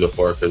seasons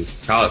before. Because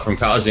from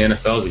college to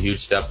NFL is a huge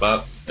step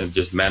up, and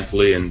just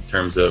mentally in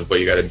terms of what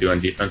you got to do on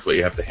defense, what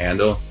you have to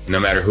handle. No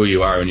matter who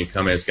you are, when you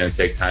come in, it's going to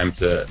take time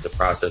to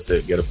process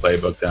it, get a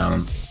playbook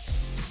down.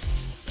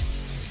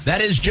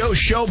 That is Joe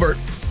Schobert.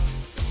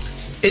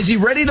 Is he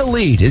ready to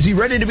lead? Is he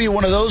ready to be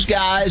one of those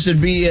guys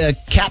and be a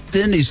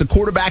captain? He's the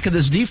quarterback of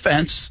this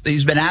defense.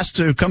 He's been asked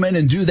to come in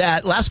and do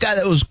that. Last guy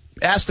that was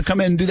asked to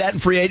come in and do that in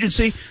free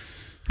agency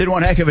did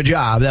one heck of a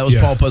job. That was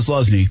Paul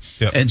Posluszny.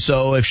 Yep. And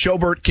so if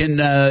Schobert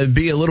can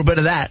be a little bit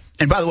of that,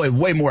 and by the way,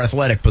 way more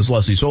athletic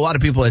Posluszny. So a lot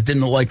of people that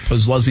didn't like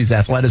Posluszny's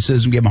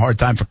athleticism, gave him a hard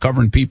time for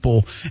covering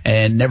people,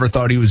 and never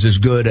thought he was as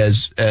good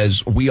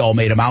as we all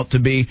made him out to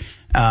be.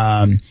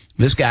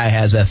 This guy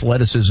has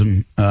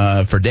athleticism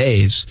for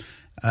days.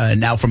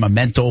 Now from a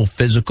mental,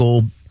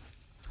 physical,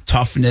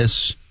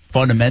 toughness,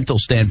 fundamental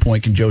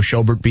standpoint, can Joe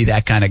Schobert be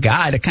that kind of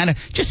guy to kind of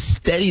just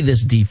steady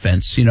this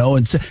defense, you know?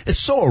 And it's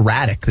so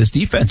erratic, this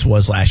defense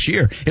was last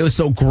year. It was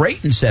so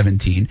great in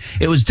 17.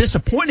 It was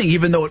disappointing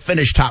even though it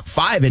finished top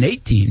 5 in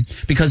 18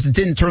 because it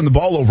didn't turn the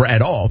ball over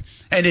at all.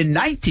 And in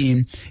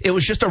 19, it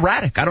was just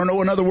erratic. I don't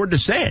know another word to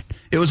say it.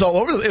 It was all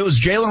over. It was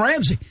Jalen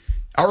Ramsey.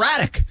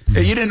 Erratic.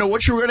 You didn't know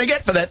what you were going to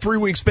get for that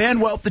 3-week span.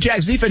 Well, the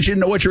Jags defense, you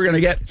didn't know what you were going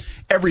to get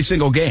every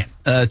single game.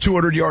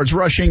 200 yards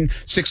rushing,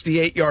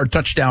 68-yard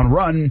touchdown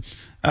run,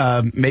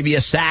 maybe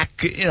a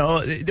sack. You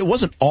know, it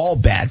wasn't all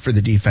bad for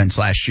the defense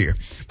last year,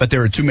 but there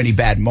were too many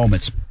bad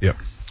moments. Yep.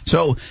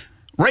 So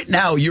right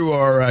now you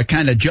are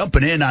kind of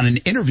jumping in on an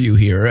interview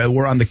here.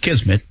 We're on the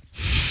Kismet,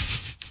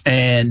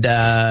 and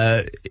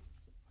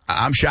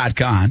I'm Shad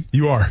Khan.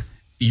 You are.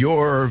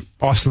 You're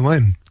Austin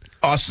Lane.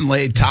 Austin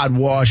Lane, Todd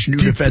Wash, new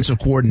defensive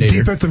coordinator.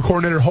 Defensive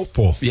coordinator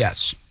hopeful.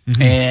 Yes.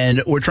 Mm-hmm.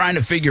 And we're trying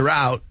to figure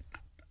out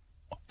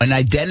an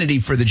identity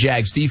for the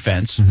Jags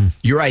defense. Mm-hmm.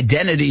 Your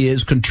identity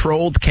is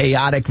controlled,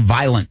 chaotic,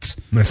 violent.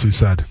 Nicely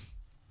said.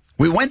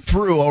 We went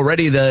through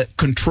already the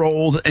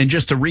controlled, and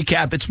just to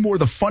recap, it's more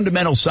the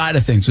fundamental side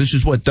of things. This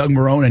is what Doug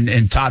Marrone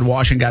and Todd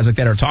Wash and guys like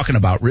that are talking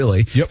about,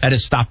 really. Yep. That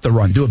is stop the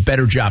run. Do a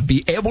better job.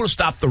 Be able to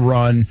stop the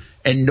run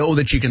and know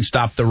that you can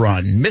stop the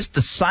run. Missed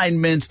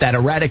assignments, that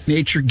erratic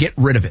nature, get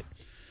rid of it.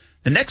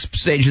 The next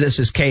stage of this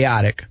is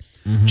chaotic.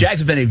 Mm-hmm. Jags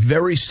have been a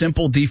very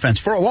simple defense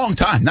for a long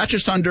time, not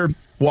just under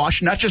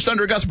Wash, not just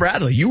under Gus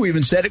Bradley. You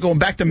even said it going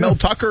back to Mel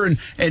Tucker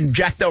and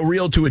Jack Del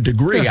Rio to a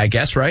degree, I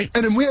guess, right?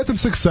 And then we had some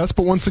success,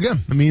 but once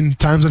again, I mean,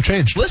 times have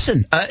changed.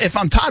 Listen, if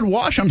I'm Todd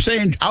Wash, I'm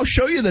saying I'll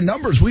show you the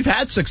numbers. We've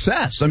had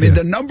success. I mean,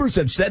 the numbers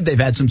have said they've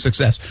had some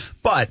success.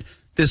 But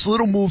this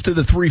little move to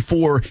the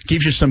 3-4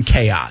 gives you some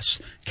chaos.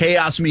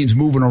 Chaos means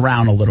moving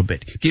around a little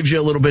bit. Gives you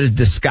a little bit of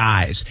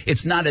disguise.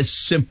 It's not as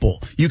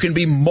simple. You can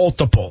be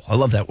multiple. I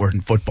love that word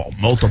in football,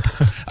 multiple.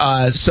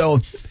 So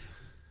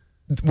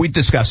we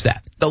discussed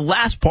that. The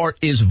last part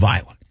is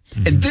violent.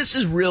 Mm-hmm. And this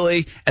is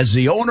really, as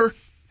the owner,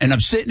 and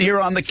I'm sitting here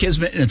on the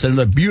Kismet, and it's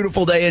another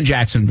beautiful day in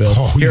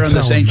Jacksonville, here on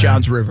the St.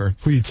 Johns River.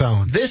 Who you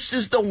telling? This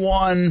is the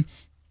one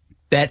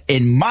that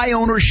in my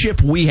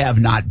ownership we have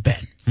not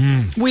been.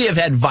 We have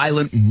had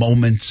violent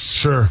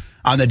moments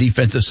on the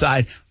defensive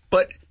side.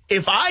 But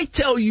if I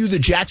tell you the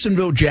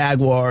Jacksonville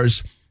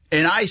Jaguars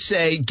and I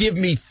say, give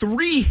me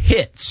 3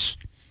 hits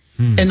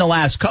in the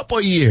last couple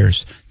of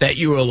years that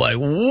you were like,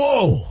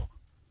 whoa,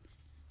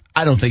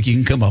 I don't think you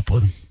can come up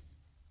with them.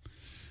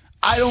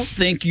 I don't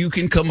think you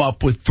can come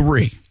up with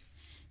 3.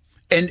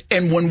 And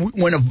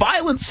when a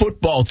violent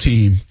football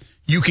team,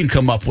 you can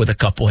come up with a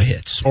couple of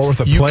hits. Or with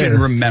a player. You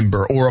can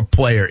remember, or a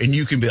player, and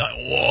you can be like,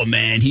 oh,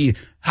 man,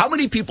 how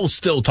many people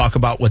still talk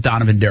about what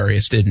Donovan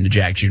Darius did in the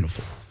Jags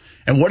uniform?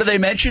 And what do they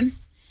mention?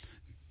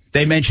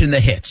 They mention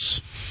the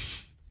hits.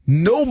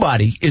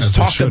 Nobody is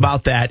talked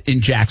about that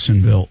in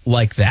Jacksonville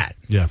like that.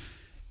 Yeah.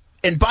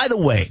 And by the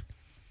way,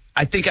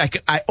 I think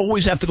I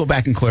always have to go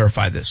back and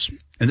clarify this.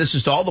 And this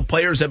is to all the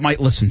players that might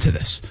listen to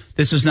this.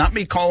 This is not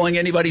me calling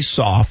anybody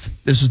soft.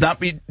 This is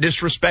not me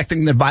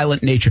disrespecting the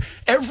violent nature.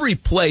 Every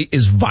play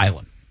is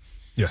violent.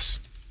 Yes.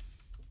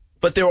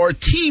 But there are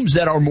teams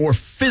that are more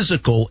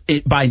physical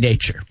by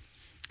nature.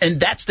 And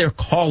that's their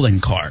calling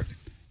card.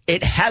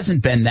 It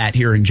hasn't been that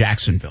here in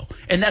Jacksonville.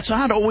 And that's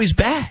not always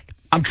bad.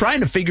 I'm trying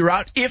to figure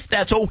out if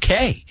that's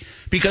okay.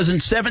 Because in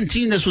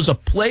 17, this was a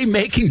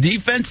playmaking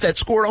defense that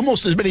scored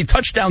almost as many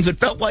touchdowns, it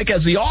felt like,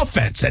 as the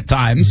offense at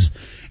times.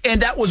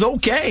 And that was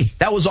okay.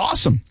 That was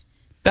awesome.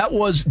 That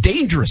was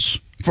dangerous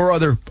for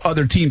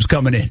other teams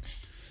coming in.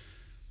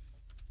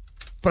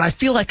 But I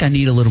feel like I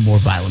need a little more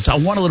violence. I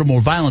want a little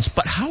more violence.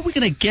 But how are we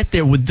going to get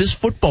there with this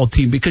football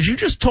team? Because you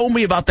just told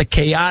me about the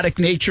chaotic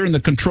nature and the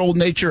controlled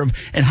nature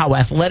and how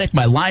athletic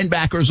my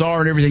linebackers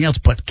are and everything else.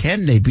 But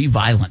can they be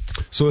violent?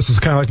 So this is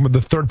kind of like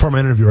the third part of my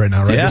interview right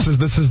now, right? Yeah.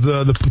 This is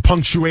the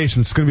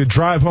punctuation. It's going to be a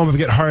drive home if you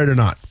get hired or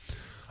not.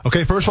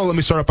 Okay, first of all, let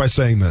me start off by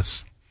saying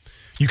this.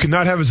 You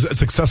cannot have a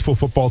successful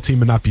football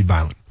team and not be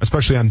violent,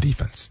 especially on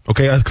defense.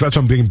 Okay, because that's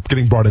what I'm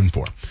getting brought in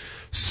for.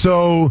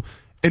 So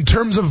in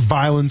terms of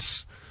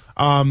violence,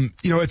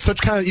 It's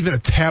such kind of even a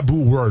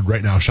taboo word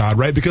right now, Shad,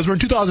 right? Because we're in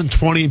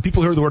 2020 and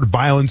people hear the word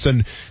violence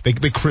and they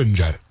cringe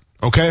at it,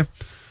 okay?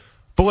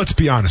 But let's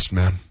be honest,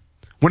 man.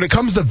 When it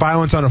comes to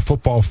violence on a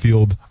football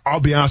field, I'll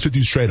be honest with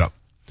you straight up.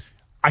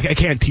 I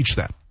can't teach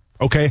that.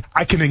 Okay,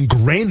 I can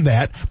ingrain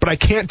that, but I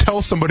can't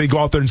tell somebody to go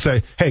out there and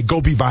say, hey,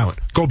 go be violent.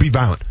 Go be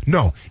violent.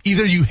 No,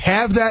 either you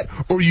have that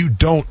or you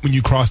don't when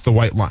you cross the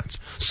white lines.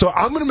 So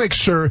I'm going to make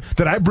sure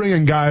that I bring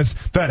in guys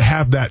that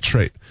have that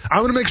trait.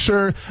 I'm going to make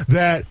sure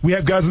that we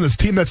have guys on this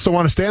team that still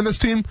want to stay on this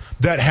team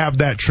that have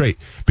that trait,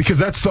 because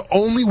that's the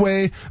only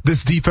way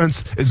this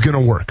defense is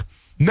going to work.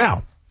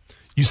 Now,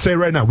 you say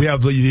right now, we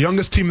have the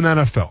youngest team in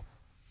the NFL.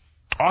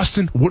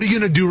 Austin, what are you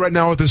going to do right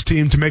now with this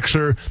team to make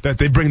sure that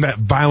they bring that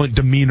violent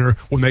demeanor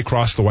when they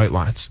cross the white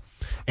lines?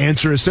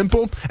 Answer is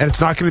simple, and it's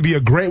not going to be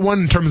a great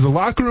one in terms of the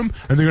locker room,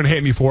 and they're going to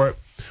hate me for it.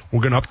 We're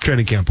going to up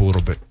training camp a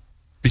little bit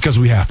because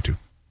we have to,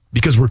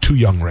 because we're too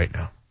young right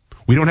now.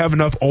 We don't have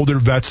enough older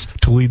vets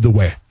to lead the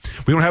way.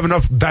 We don't have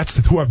enough vets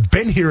who have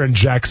been here in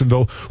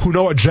Jacksonville who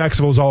know what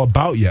Jacksonville is all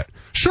about yet.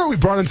 Sure, we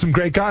brought in some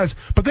great guys,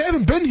 but they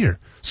haven't been here.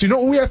 So you know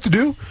what we have to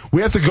do?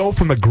 We have to go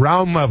from the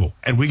ground level,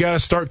 and we got to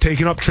start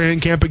taking up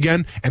training camp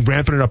again and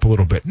ramping it up a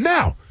little bit.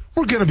 Now,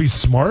 we're going to be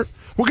smart.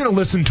 We're going to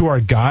listen to our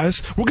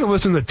guys. We're going to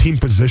listen to the team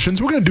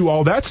positions. We're going to do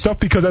all that stuff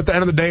because at the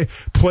end of the day,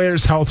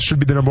 players' health should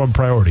be the number one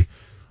priority.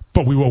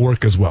 But we will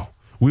work as well.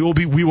 We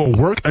will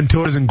work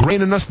until it is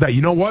ingrained in us that,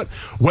 you know what,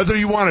 whether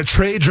you want to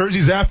trade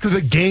jerseys after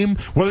the game,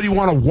 whether you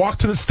want to walk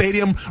to the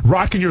stadium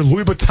rocking your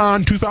Louis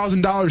Vuitton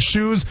 $2,000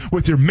 shoes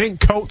with your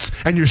mink coats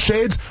and your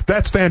shades,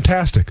 that's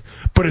fantastic.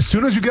 But as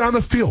soon as you get on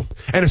the field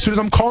and as soon as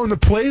I'm calling the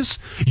plays,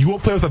 you will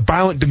play with a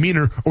violent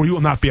demeanor or you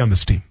will not be on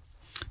this team.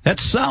 That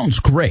sounds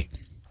great.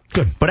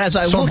 Good. But as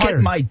I look at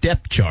my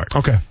depth chart,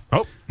 okay.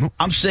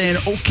 I'm saying,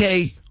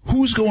 okay,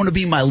 who's going to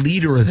be my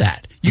leader of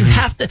that? You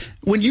have to,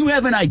 when you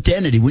have an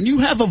identity, when you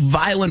have a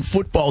violent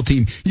football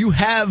team, you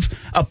have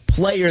a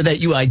player that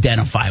you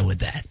identify with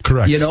that.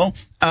 Correct. You know,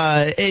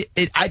 I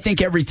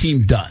think every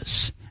team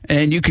does.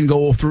 And you can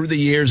go through the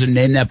years and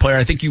name that player.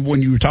 I think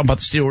when you were talking about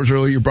the Steelers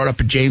earlier, you brought up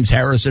a James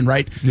Harrison,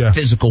 right? Yeah.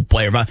 Physical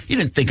player. But you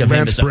didn't think of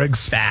Lance him as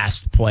Briggs. a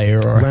fast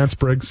player. Or Lance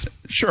Briggs.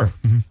 Sure.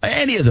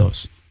 Any of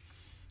those.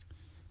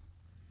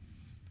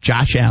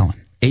 Josh Allen.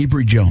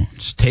 Avery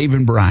Jones,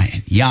 Taven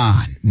Bryan,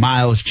 Jan,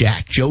 Miles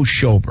Jack, Joe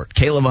Schobert,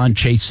 Caleb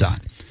Chason,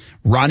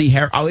 Ronnie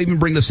Harrison. I'll even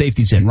bring the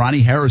safeties in.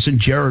 Ronnie Harrison,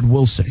 Jared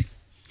Wilson.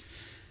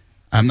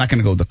 I'm not going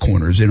to go with the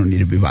corners. They don't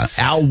need to be violent.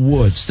 Al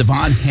Woods,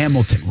 Stevan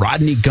Hamilton,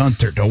 Rodney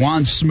Gunter,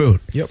 DeJuan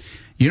Smoot. Yep.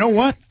 You know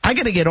what? I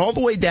got to get all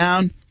the way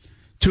down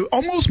to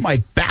almost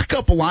my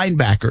backup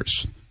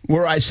linebackers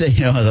where I say,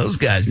 those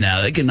guys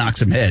now, they can knock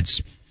some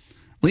heads.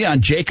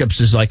 Leon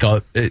Jacobs is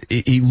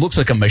he looks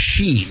like a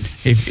machine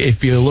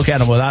if you look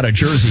at him without a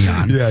jersey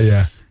on.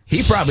 Yeah.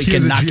 He probably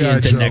can knock you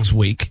into next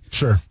week.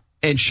 Sure.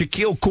 And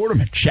Shaq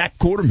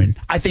Quarterman,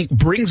 I think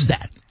brings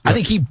that. Yep. I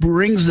think he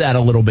brings that a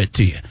little bit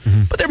to you.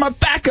 But they're my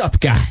backup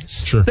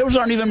guys. Sure. Those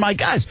aren't even my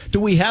guys. Do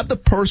we have the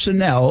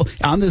personnel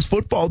on this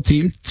football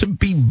team to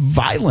be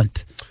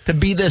violent, to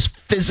be this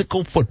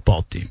physical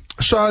football team?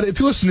 Shad, if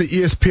you listen to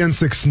ESPN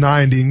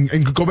 690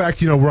 and go back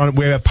to,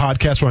 we have a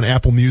podcast, we're on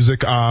Apple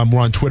Music, we're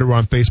on Twitter, we're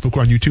on Facebook,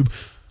 we're on YouTube.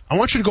 I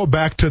want you to go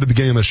back to the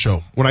beginning of the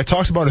show when I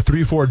talked about a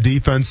 3-4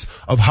 defense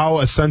of how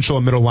essential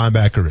a middle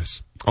linebacker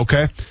is.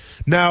 Okay?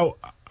 Now,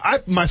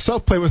 I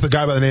myself played with a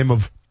guy by the name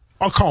of,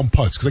 I'll call him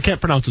Puzz because I can't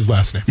pronounce his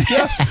last name.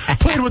 Yeah,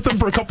 played with him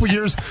for a couple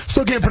years,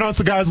 still can't pronounce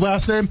the guy's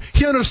last name.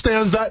 He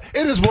understands that.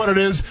 It is what it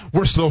is.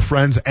 We're still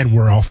friends, and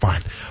we're all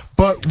fine.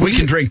 But we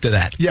can drink to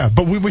that. Yeah,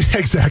 but we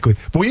exactly.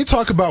 But when you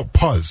talk about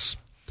Puzz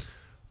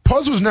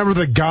was never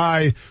the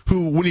guy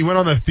who, when he went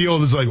on the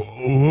field, is like,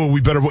 oh,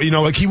 we better,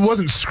 he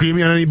wasn't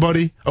screaming at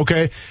anybody,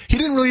 okay? He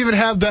didn't really even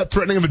have that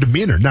threatening of a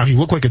demeanor. Now, he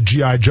looked like a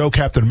G.I. Joe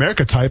Captain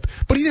America type,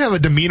 but he didn't have a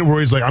demeanor where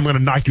he's like, I'm going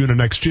to knock you into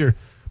next year.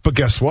 But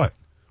guess what?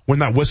 When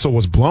that whistle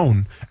was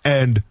blown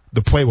and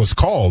the play was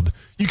called,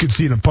 you could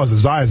see it in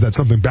Puzz's eyes that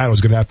something bad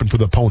was going to happen for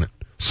the opponent.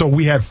 So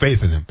we had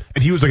faith in him,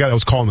 and he was the guy that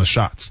was calling the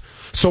shots.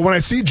 So when I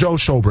see Joe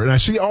Schobert and I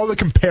see all the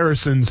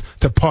comparisons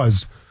to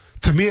Puzz,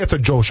 to me, that's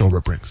what Joe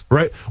Schobert brings,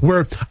 right?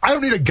 Where I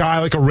don't need a guy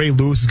like a Ray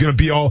Lewis who's going to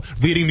be all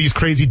leading these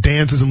crazy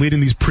dances and leading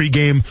these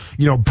pregame,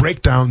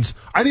 breakdowns.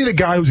 I need a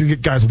guy who's going to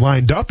get guys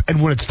lined up,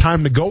 and when it's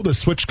time to go, the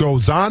switch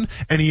goes on,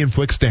 and he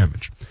inflicts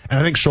damage. And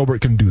I think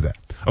Schobert can do that.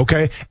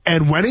 Okay?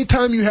 And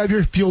anytime you have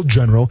your field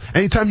general,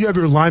 anytime you have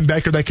your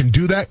linebacker that can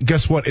do that,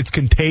 guess what? It's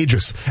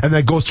contagious. And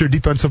that goes to your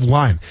defensive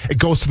line. It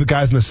goes to the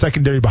guys in the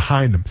secondary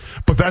behind them.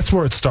 But that's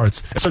where it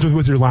starts. It starts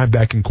with your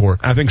linebacking core.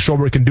 I think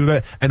Schobert can do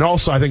that. And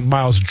also, I think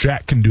Miles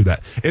Jack can do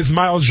that. Is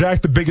Miles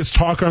Jack the biggest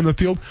talker on the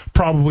field?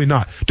 Probably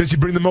not. Does he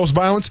bring the most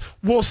violence?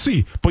 We'll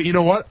see. But you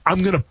know what?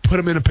 I'm going to put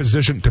him in a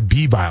position to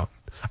be violent.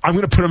 I'm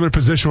going to put him in a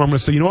position where I'm going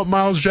to say, you know what,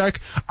 Miles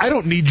Jack? I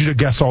don't need you to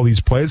guess all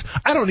these plays.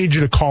 I don't need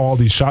you to call all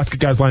these shots, get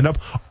guys lined up.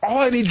 All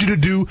I need you to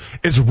do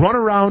is run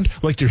around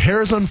like your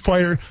hair is on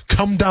fire,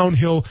 come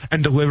downhill,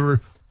 and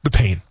deliver the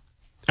pain.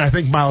 And I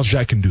think Miles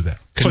Jack can do that.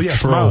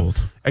 Controlled.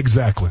 So, yes,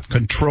 exactly.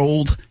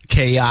 Controlled,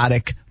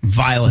 chaotic,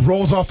 violent.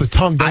 Rolls off the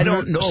tongue, doesn't I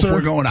don't it, know sir? if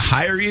we're going to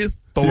hire you,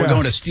 but we're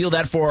going to steal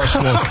that for our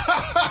slogan.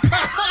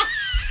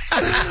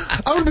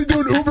 I'm going to be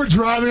doing Uber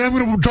driving. I'm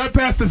going to drive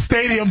past the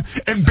stadium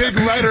in big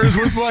letters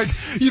with,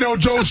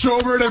 Joe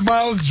Schobert and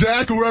Miles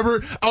Jack,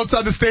 whoever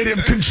outside the stadium,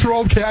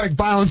 controlled chaotic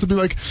violence, and be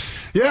like,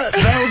 yeah,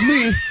 that was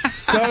me.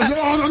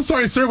 I'm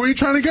sorry, sir. Where are you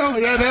trying to go?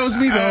 Yeah, that was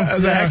me, though. That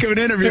was a heck of an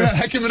interview. Yeah,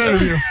 heck of an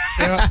interview.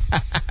 Yeah.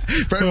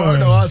 Brent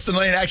and Austen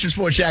Lane, Action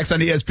Sports Jacks on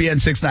ESPN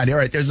 690. All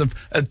right, there's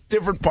a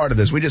different part of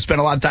this. We just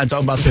spent a lot of time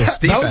talking about this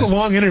defense. That was a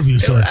long interview,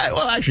 sir.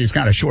 Well, actually, it's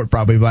kind of short,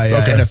 probably, by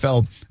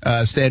NFL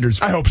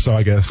standards. I hope so,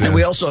 I guess. Yeah. And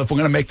we also, if we're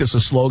going to make this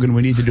a slogan,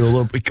 we need to do a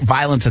little –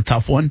 violence a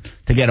tough one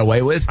to get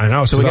away with. I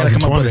know. So we got to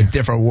come up with a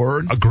different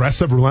word.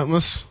 Aggressive,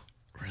 relentless?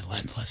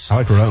 Relentless. I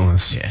like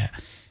relentless. Yeah.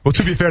 Well,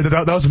 to be fair,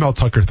 that was a Mel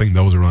Tucker thing.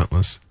 That was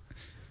relentless.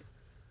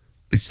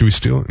 Do we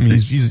steal? I mean,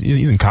 he's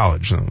in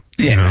college, so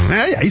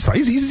yeah, he's fine.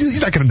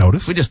 He's not going to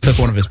notice. We just took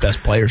one of his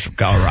best players from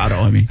Colorado.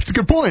 I mean, it's a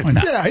good point.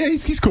 Yeah,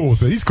 he's cool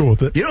with it. He's cool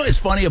with it. You know what's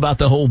funny about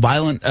the whole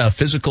violent,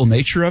 physical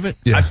nature of it?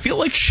 Yeah. I feel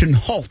like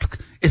Chenault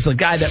is a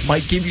guy that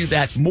might give you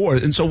that more.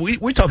 And so we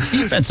talk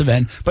defensive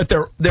end, but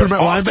they're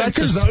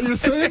offensive. Is that what you're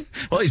saying?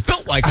 Well, he's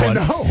built like one.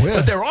 I know, yeah.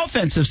 But their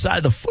offensive side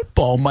of the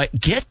football might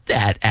get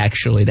that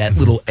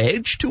little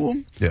edge to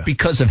them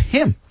because of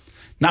him.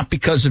 Not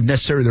because of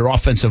necessarily their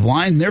offensive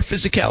line, their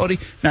physicality,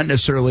 not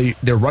necessarily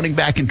their running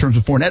back in terms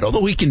of Fournette,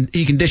 although he can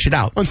dish it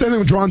out. And same thing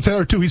with Jawan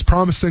Taylor, too. He's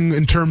promising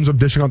in terms of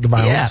dishing out the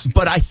violence. Yeah,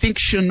 but I think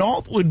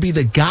Chenault would be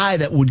the guy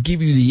that would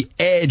give you the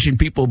edge, and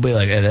people would be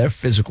like, hey, they're a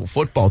physical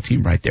football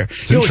team right there.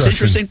 You know what's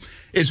interesting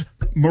is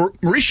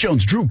Maurice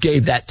Jones-Drew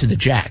gave that to the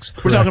Jags.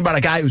 We're talking about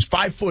a guy who's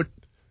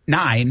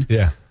 5'9".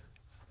 Yeah.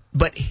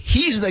 But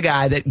he's the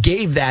guy that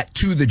gave that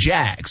to the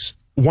Jags.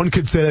 One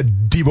could say that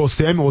Deebo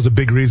Samuel was a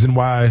big reason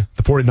why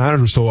the 49ers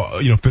were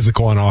so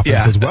physical on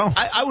offense as well.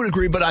 I would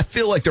agree, but I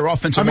feel like their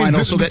offensive line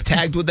also got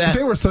tagged with that.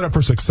 They were set up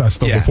for success,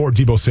 though, before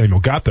Deebo Samuel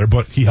got there,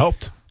 but he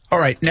helped. All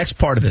right, next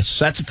part of this.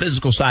 So that's the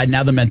physical side,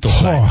 now the mental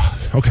side.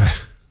 Oh, okay.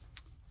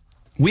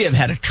 We have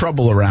had a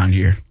trouble around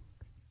here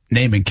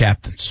naming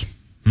captains.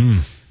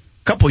 A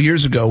couple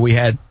years ago, we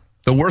had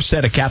the worst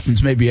set of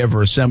captains maybe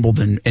ever assembled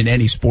in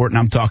any sport, and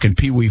I'm talking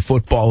pee-wee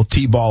football,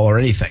 t-ball, or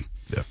anything.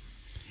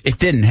 It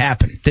didn't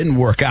happen. Didn't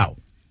work out.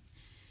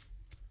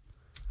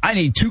 I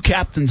need two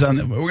captains on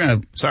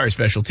the – sorry,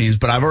 special teams,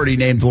 but I've already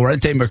named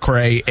Lorente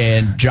McCray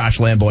and Josh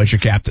Lambo as your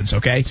captains,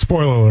 okay?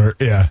 Spoiler alert,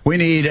 yeah. We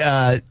need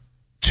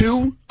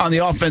two on the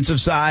offensive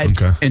side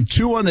and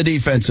two on the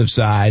defensive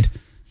side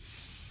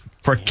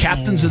for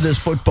captains of this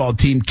football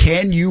team.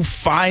 Can you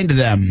find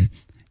them?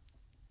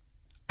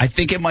 I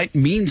think it might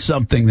mean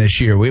something this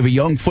year. We have a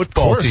young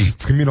football team.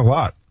 It's going to mean a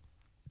lot.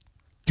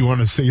 You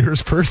want to say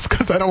yours first?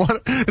 Because I don't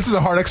want to. This is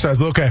a hard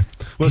exercise. Okay,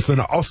 listen,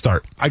 I'll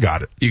start. I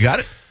got it. You got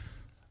it?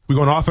 We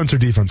going offense or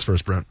defense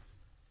first, Brent?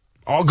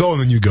 I'll go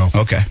and then you go.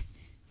 Okay.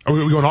 Are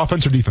we going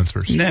offense or defense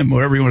first? Nah,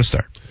 whatever you want to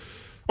start.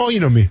 Well, you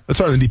know me. Let's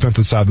start on the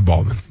defensive side of the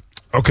ball then.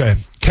 Okay,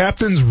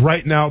 captains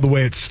right now the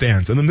way it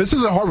stands. And then this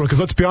is a hard one because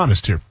let's be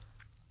honest here.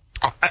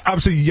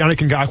 Obviously, Yannick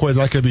Ngakoue is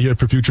likely to be here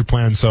for future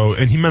plans,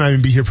 and he might not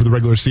even be here for the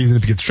regular season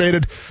if he gets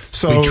traded.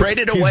 So we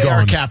traded away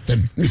our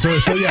captain. So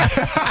yeah.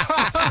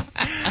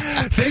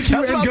 Thank you.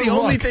 That's about the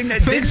only thing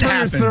that didn't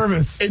happen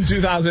service in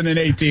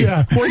 2018.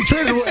 Yeah. Well, you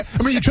traded away.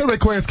 You traded away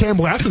Clarence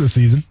Campbell after the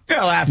season.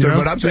 Well, after,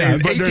 but I'm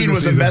saying 18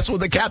 was a mess with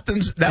the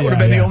captains. That would have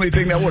been the only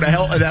thing that would have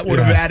helped. That would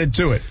have added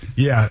to it.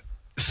 Yeah.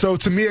 So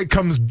to me,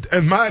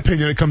 in my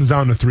opinion, it comes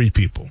down to three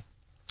people.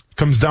 It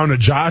comes down to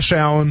Josh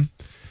Allen.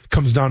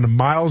 Comes down to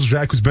Miles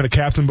Jack, who's been a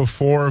captain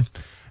before,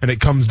 and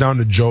it comes down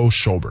to Joe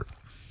Schobert.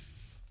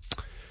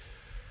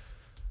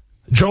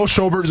 Joe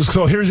Schobert,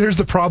 so here's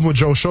the problem with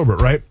Joe Schobert,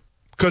 right?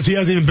 Because he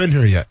hasn't even been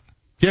here yet.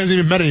 He hasn't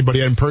even met anybody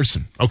yet in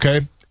person,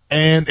 okay?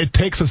 And it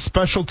takes a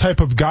special type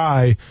of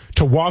guy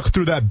to walk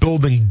through that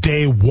building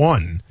day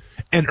one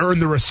and earn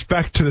the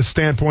respect to the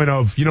standpoint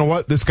of, you know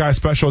what, this guy's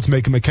special, let's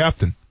make him a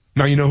captain.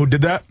 Now, you know who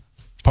did that?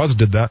 Puz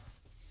did that.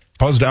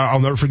 Puz, I'll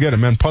never forget it,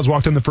 man. Puz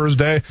walked in the first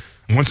day,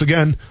 and once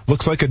again,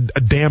 looks like a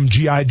damn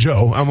G.I.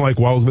 Joe. I'm like,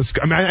 well,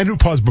 I knew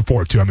Puz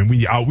before, too. I mean,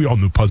 we all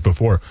knew Puz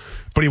before.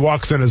 But he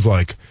walks in as,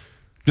 like,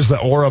 just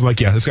that aura of,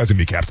 like, yeah, this guy's going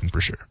to be captain for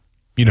sure.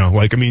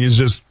 It's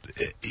just,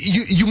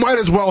 you might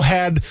as well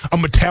had a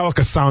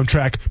Metallica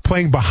soundtrack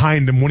playing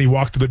behind him when he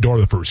walked through the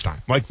door the first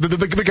time. Like,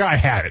 the guy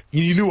had it.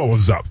 You knew what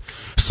was up.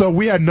 So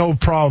we had no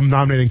problem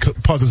nominating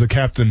Puz as a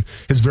captain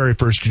his very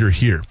first year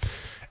here.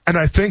 And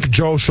I think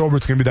Joe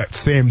Schobert's going to be that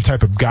same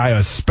type of guy,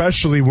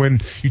 especially when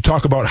you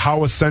talk about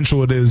how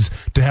essential it is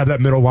to have that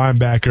middle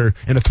linebacker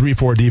in a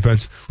 3-4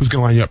 defense who's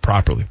going to line you up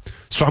properly.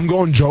 So I'm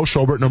going Joe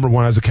Schobert, number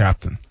one, as a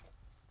captain.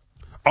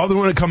 Other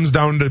one, it comes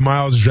down to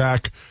Miles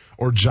Jack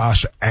or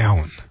Josh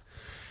Allen.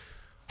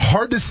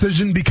 Hard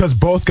decision because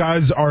both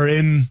guys are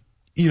in,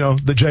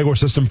 the Jaguar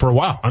system for a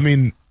while. I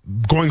mean,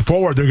 going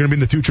forward, they're going to be in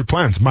the future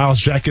plans.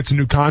 Miles Jack gets a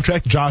new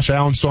contract. Josh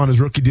Allen still on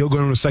his rookie deal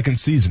going into a second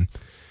season.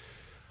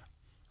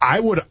 I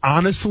would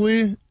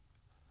honestly,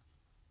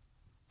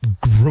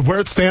 where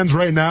it stands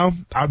right now,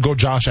 I'd go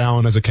Josh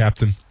Allen as a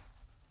captain.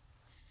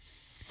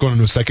 going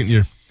into a second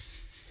year.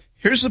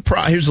 Here's a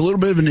little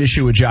bit of an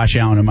issue with Josh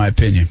Allen, in my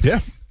opinion.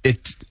 Yeah.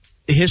 It's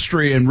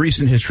history and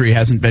recent history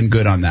hasn't been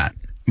good on that.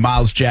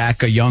 Miles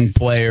Jack, a young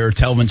player,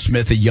 Telvin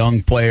Smith, a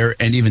young player,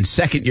 and even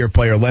second-year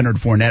player Leonard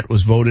Fournette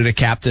was voted a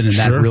captain, and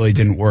that really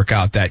didn't work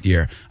out that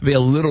year. I'd be a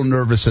little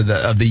nervous of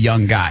the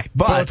young guy.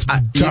 But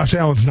Josh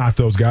Allen's not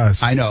those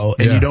guys. I know,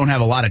 and you don't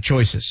have a lot of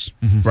choices,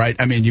 right?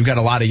 I mean, you've got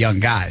a lot of young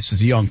guys.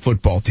 It's a young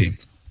football team.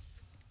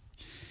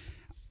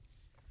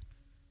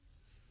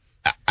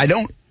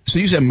 So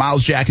you said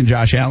Miles Jack and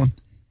Josh Allen?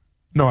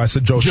 No, I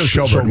said Joe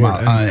Schobert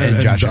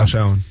and Josh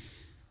Allen.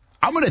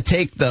 I'm going to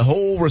take the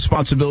whole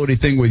responsibility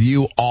thing with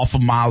you off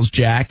of Miles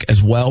Jack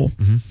as well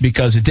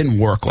because it didn't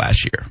work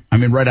last year. I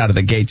mean, right out of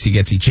the gates, he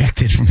gets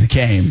ejected from the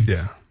game.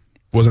 Yeah.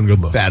 Wasn't a good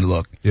look. Bad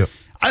look. Yep.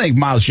 I think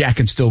Miles Jack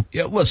can still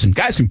listen,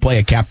 guys can play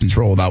a captain's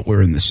role without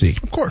wearing the C.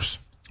 Of course.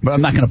 But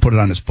I'm not going to put it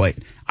on his plate.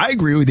 I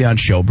agree with you on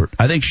Schobert.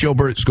 I think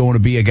Schobert's going to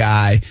be a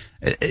guy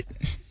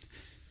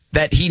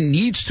that he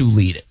needs to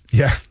lead it.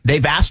 Yeah.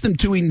 They've asked him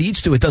to. He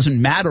needs to. It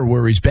doesn't matter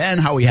where he's been,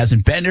 how he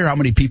hasn't been here, how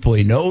many people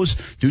he knows.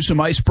 Do some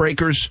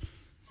icebreakers,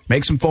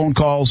 make some phone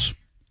calls,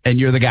 and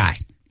you're the guy.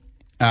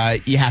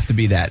 You have to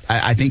be that.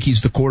 I think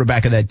he's the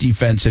quarterback of that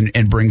defense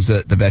and brings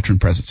the veteran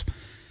presence.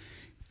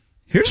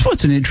 Here's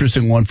what's an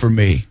interesting one for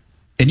me,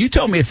 and you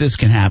tell me if this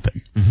can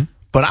happen.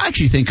 But I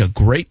actually think a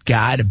great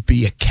guy to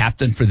be a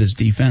captain for this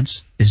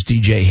defense is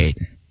DJ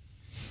Hayden.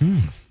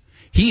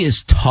 He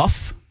is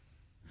tough.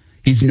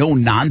 He's no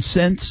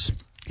nonsense.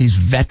 He's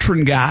a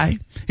veteran guy.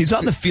 He's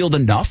on the field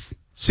enough.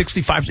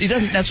 65. He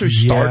doesn't necessarily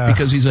start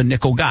because he's a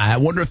nickel guy. I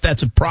wonder if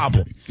that's a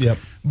problem. Yep.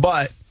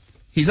 But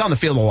he's on the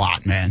field a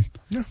lot, man.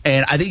 Yeah.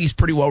 And I think he's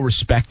pretty well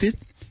respected.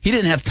 He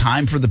didn't have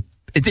time for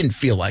it didn't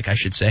feel like, I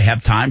should say,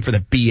 have time for the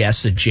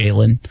BS at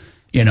Jalen.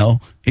 You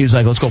know, he was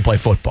like, let's go play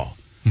football.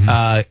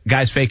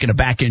 Guy's faking a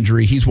back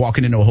injury. He's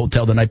walking into a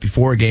hotel the night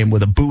before a game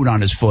with a boot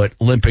on his foot,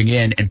 limping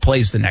in, and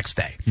plays the next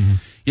day.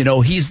 You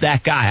know, he's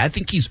that guy. I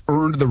think he's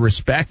earned the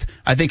respect.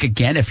 I think,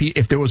 again,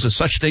 if there was a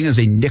such thing as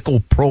a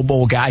nickel Pro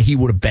Bowl guy, he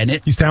would have been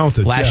it. He's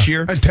talented. Last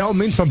year. And talent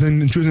means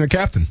something in choosing a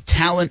captain.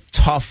 Talent,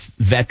 tough,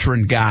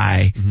 veteran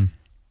guy.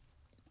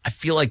 I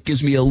feel like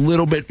gives me a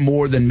little bit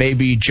more than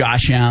maybe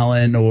Josh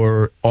Allen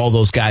or all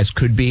those guys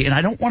could be. And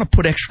I don't want to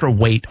put extra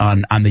weight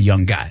on the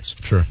young guys.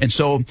 Sure. And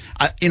so,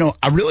 I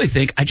really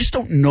think, I just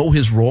don't know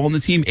his role in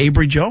the team,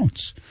 Avery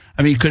Jones.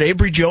 I mean, could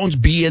Avery Jones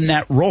be in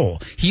that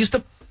role? He's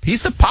the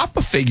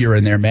Papa figure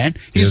in there, man.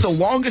 He's the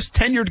longest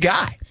tenured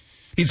guy.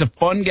 He's a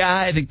fun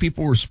guy. I think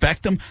people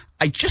respect him.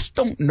 I just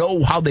don't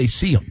know how they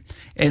see him.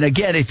 And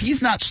again, if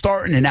he's not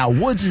starting and now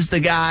Woods is the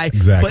guy,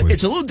 exactly. But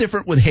it's a little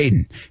different with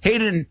Hayden.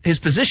 Hayden, his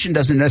position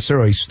doesn't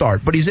necessarily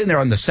start, but he's in there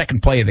on the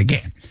second play of the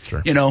game.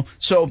 Sure. You know,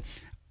 so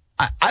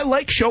I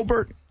like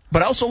Schobert,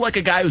 but I also like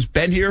a guy who's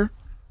been here,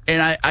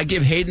 and I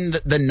give Hayden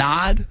the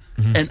nod,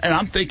 and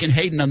I'm thinking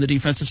Hayden on the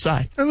defensive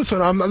side. And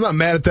listen, I'm not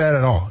mad at that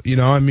at all. You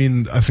know, I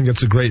mean, I think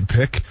it's a great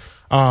pick.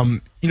 You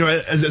know,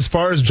 as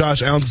far as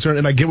Josh Allen's concerned,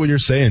 and I get what you're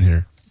saying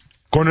here.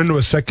 Going into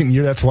a second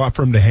year, that's a lot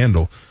for him to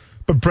handle.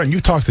 But, Brent, you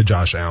talked to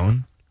Josh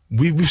Allen.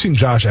 We've seen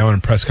Josh Allen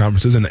in press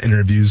conferences and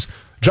interviews.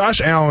 Josh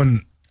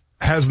Allen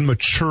has the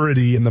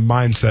maturity and the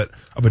mindset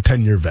of a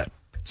 10-year vet.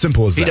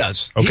 Simple as that. He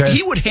does. Okay?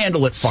 He would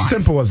handle it fine.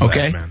 Simple as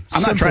okay? that, man.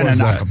 I'm not trying to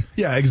knock him.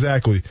 Yeah,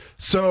 exactly.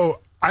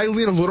 So I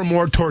lean a little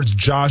more towards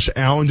Josh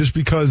Allen just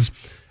because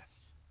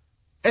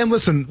 – and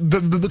listen,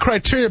 the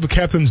criteria of a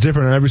captain is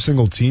different on every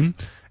single team.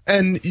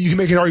 And you can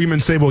make an argument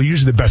and say, well,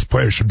 usually the best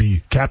player should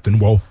be captain.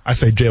 Well, I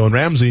say Jalen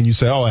Ramsey, and you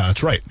say, oh, yeah,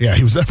 that's right. Yeah,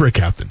 he was never a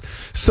captain.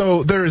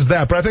 So there is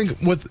that. But I think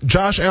with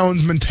Josh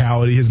Allen's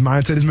mentality, his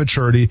mindset, his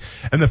maturity,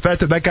 and the fact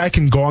that guy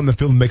can go on the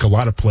field and make a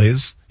lot of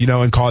plays, you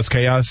know, and cause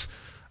chaos,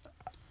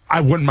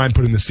 I wouldn't mind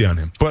putting the C on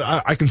him. But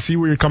I can see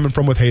where you're coming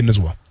from with Hayden as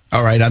well.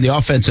 All right, on the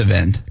offensive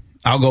end,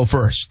 I'll go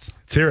first.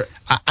 Let's hear it.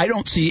 I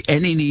don't see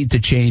any need to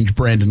change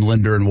Brandon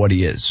Linder and what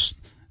he is.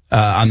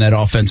 On that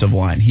offensive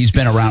line. He's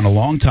been around a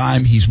long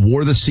time. He's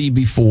wore the C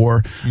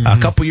before. A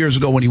couple years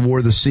ago when he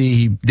wore the C,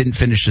 he didn't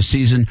finish the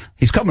season.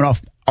 He's coming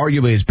off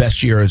arguably his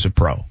best year as a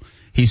pro.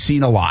 He's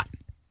seen a lot.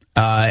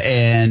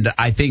 And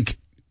I think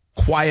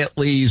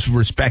quietly he's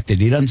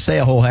respected. He doesn't say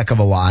a whole heck of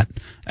a lot,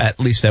 at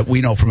least that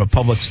we know from a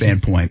public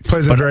standpoint.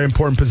 Plays a very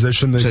important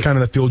position, kind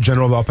of the field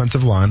general of the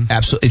offensive line.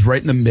 Absolutely. He's right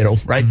in the middle,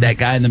 right? That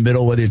guy in the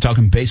middle, whether you're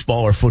talking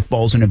baseball or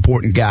football, is an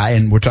important guy.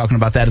 And we're talking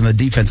about that on the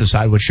defensive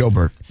side with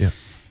Schobert. Yeah.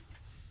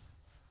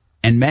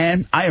 And,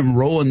 man, I am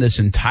rolling this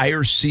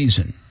entire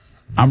season.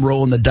 I'm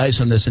rolling the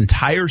dice on this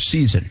entire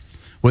season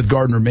with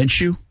Gardner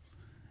Minshew.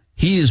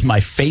 He is my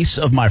face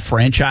of my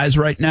franchise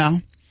right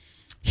now.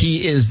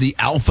 He is the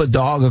alpha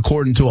dog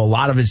according to a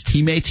lot of his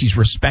teammates. He's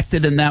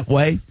respected in that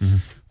way.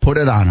 Put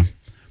it on him.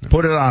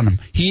 Put it on him.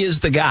 He is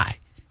the guy.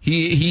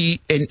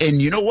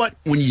 And you know what?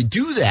 When you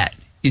do that,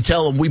 you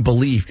tell him we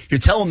believe. You're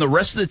telling the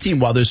rest of the team,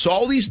 while there's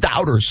all these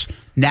doubters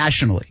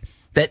nationally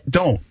that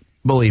don't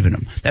believe in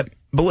him, that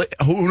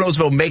who knows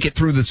if he'll make it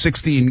through the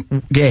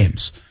 16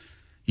 games.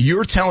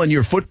 You're telling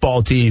your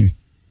football team,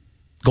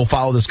 go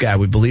follow this guy.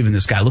 We believe in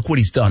this guy. Look what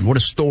he's done. What a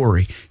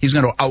story. He's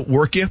going to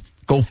outwork you.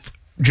 Go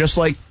just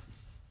like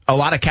a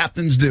lot of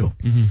captains do.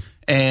 Mm-hmm.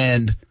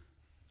 And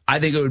I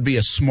think it would be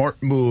a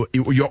smart move.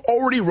 You're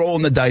already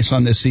rolling the dice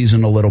on this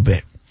season a little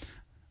bit.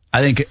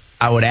 I think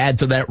I would add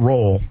to that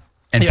roll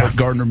and put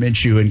Gardner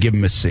Minshew and give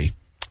him a C.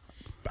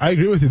 I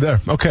agree with you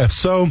there. Okay,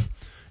 so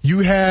you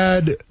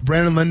had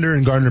Brandon Linder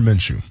and Gardner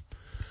Minshew.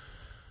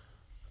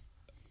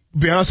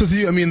 Be honest with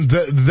you, I mean,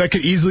 that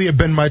could easily have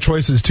been my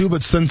choices too,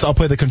 but since I'll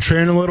play the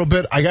contrarian a little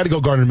bit, I got to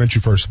go Gardner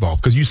Minshew first of all,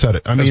 because you said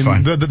it. I mean,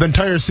 the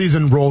entire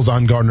season rolls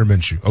on Gardner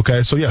Minshew,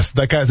 okay? So yes,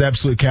 that guy's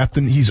absolute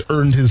captain. He's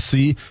earned his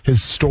C,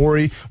 his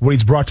story, what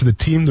he's brought to the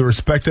team, the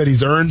respect that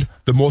he's earned,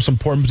 the most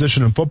important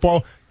position in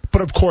football.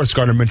 But of course,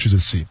 Gardner Minshew's a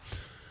C.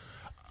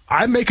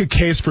 I make a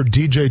case for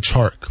DJ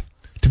Chark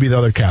to be the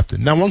other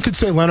captain. Now, one could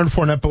say Leonard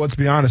Fournette, but let's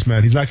be honest,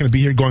 man. He's not going to be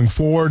here going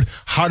forward.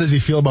 How does he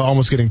feel about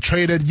almost getting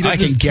traded? I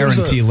can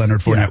guarantee Leonard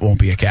Fournette won't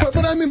be a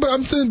captain.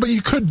 But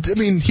you could. I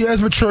mean, he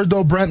has matured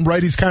though, Brent.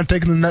 Right? He's kind of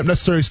taken the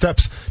necessary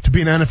steps to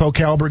be an NFL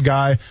caliber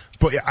guy.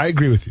 But I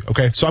agree with you.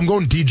 Okay, so I'm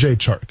going DJ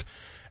Chark,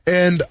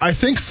 and I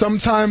think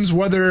sometimes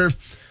whether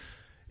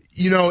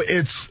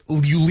it's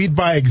you lead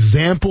by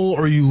example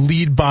or you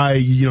lead by,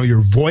 your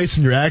voice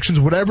and your actions,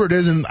 whatever it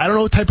is. And I don't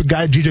know what type of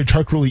guy DJ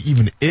Chark really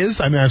even is.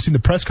 I mean, I've seen the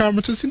press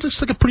conferences. Seems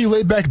just like a pretty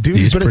laid back dude.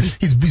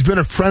 He's been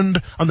a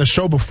friend on the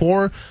show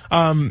before.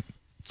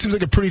 Seems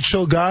like a pretty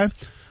chill guy.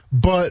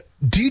 But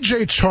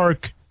DJ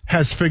Chark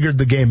has figured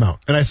the game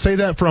out. And I say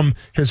that from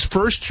his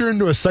first year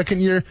into his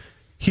second year,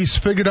 he's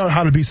figured out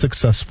how to be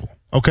successful.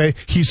 Okay?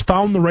 He's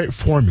found the right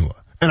formula.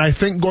 And I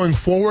think going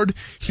forward,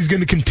 he's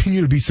going to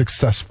continue to be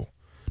successful.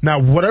 Now,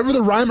 whatever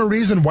the rhyme or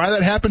reason why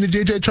that happened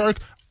to DJ Chark,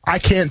 I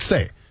can't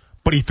say.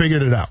 But he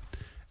figured it out.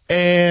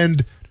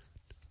 And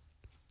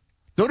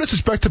no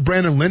disrespect to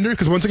Brandon Linder,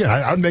 because once again,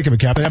 I'd make him a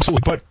captain,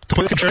 absolutely. But to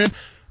play the contrarian,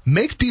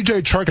 make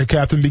DJ Chark a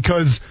captain,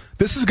 because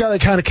this is a guy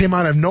that kind of came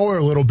out of nowhere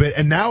a little bit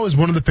and now is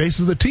one of the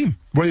faces of the team,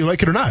 whether you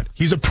like it or not.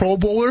 He's a Pro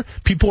Bowler.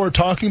 People are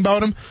talking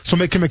about him, so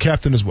make him a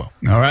captain as well.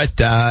 All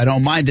right. I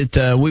don't mind it.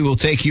 We will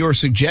take your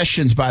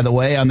suggestions, by the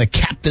way, on the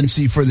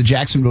captaincy for the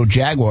Jacksonville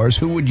Jaguars.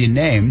 Who would you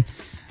name?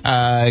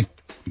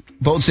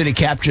 Bold City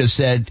Cap just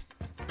said,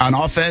 on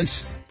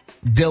offense,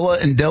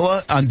 Dilla and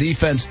Dilla. On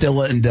defense,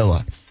 Dilla and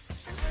Dilla.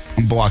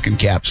 I'm blocking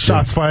Cap.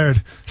 Shots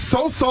fired.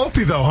 So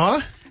salty, though,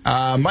 huh?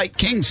 Mike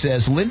King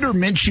says, Linder,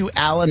 Minshew,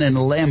 Allen, and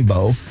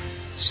Lambeau.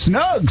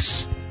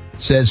 Snugs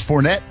says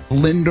Fournette,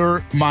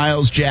 Linder,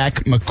 Miles,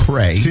 Jack,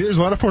 McCray. See, there's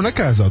a lot of Fournette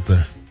guys out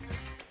there.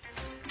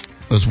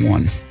 There's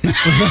one.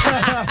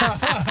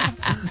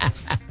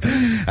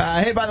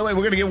 Hey, by the way,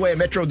 we're going to give away a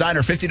Metro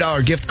Diner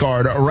 $50 gift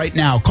card right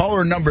now.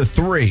 Caller number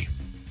 3.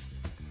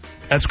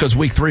 That's because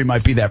week 3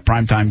 might be that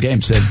primetime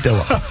game, says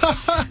Dilla.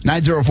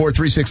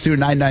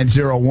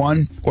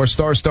 904-362-9901 or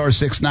star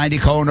 690.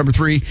 Caller number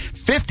 3,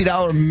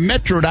 $50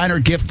 Metro Diner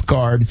gift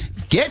card.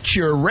 Get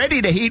your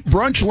ready-to-heat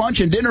brunch,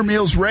 lunch, and dinner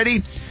meals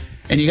ready.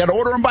 And you got to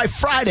order them by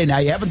Friday now.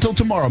 You have until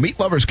tomorrow. Meat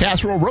lovers,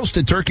 casserole,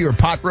 roasted turkey, or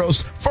pot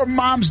roast for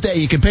Mom's Day.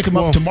 You can pick them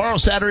up tomorrow,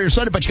 Saturday, or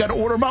Sunday, but you got to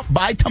order them up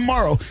by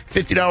tomorrow.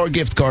 $50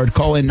 gift card.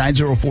 Call in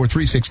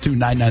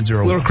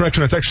 904-362-9901. Little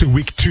correction. It's actually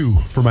week 2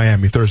 for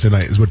Miami. Thursday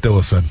night is what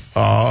Dilla said.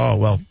 Oh,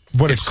 well.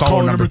 What it's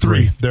caller number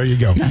 3. There you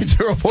go.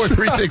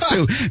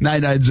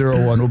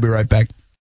 904-362-9901. We'll be right back.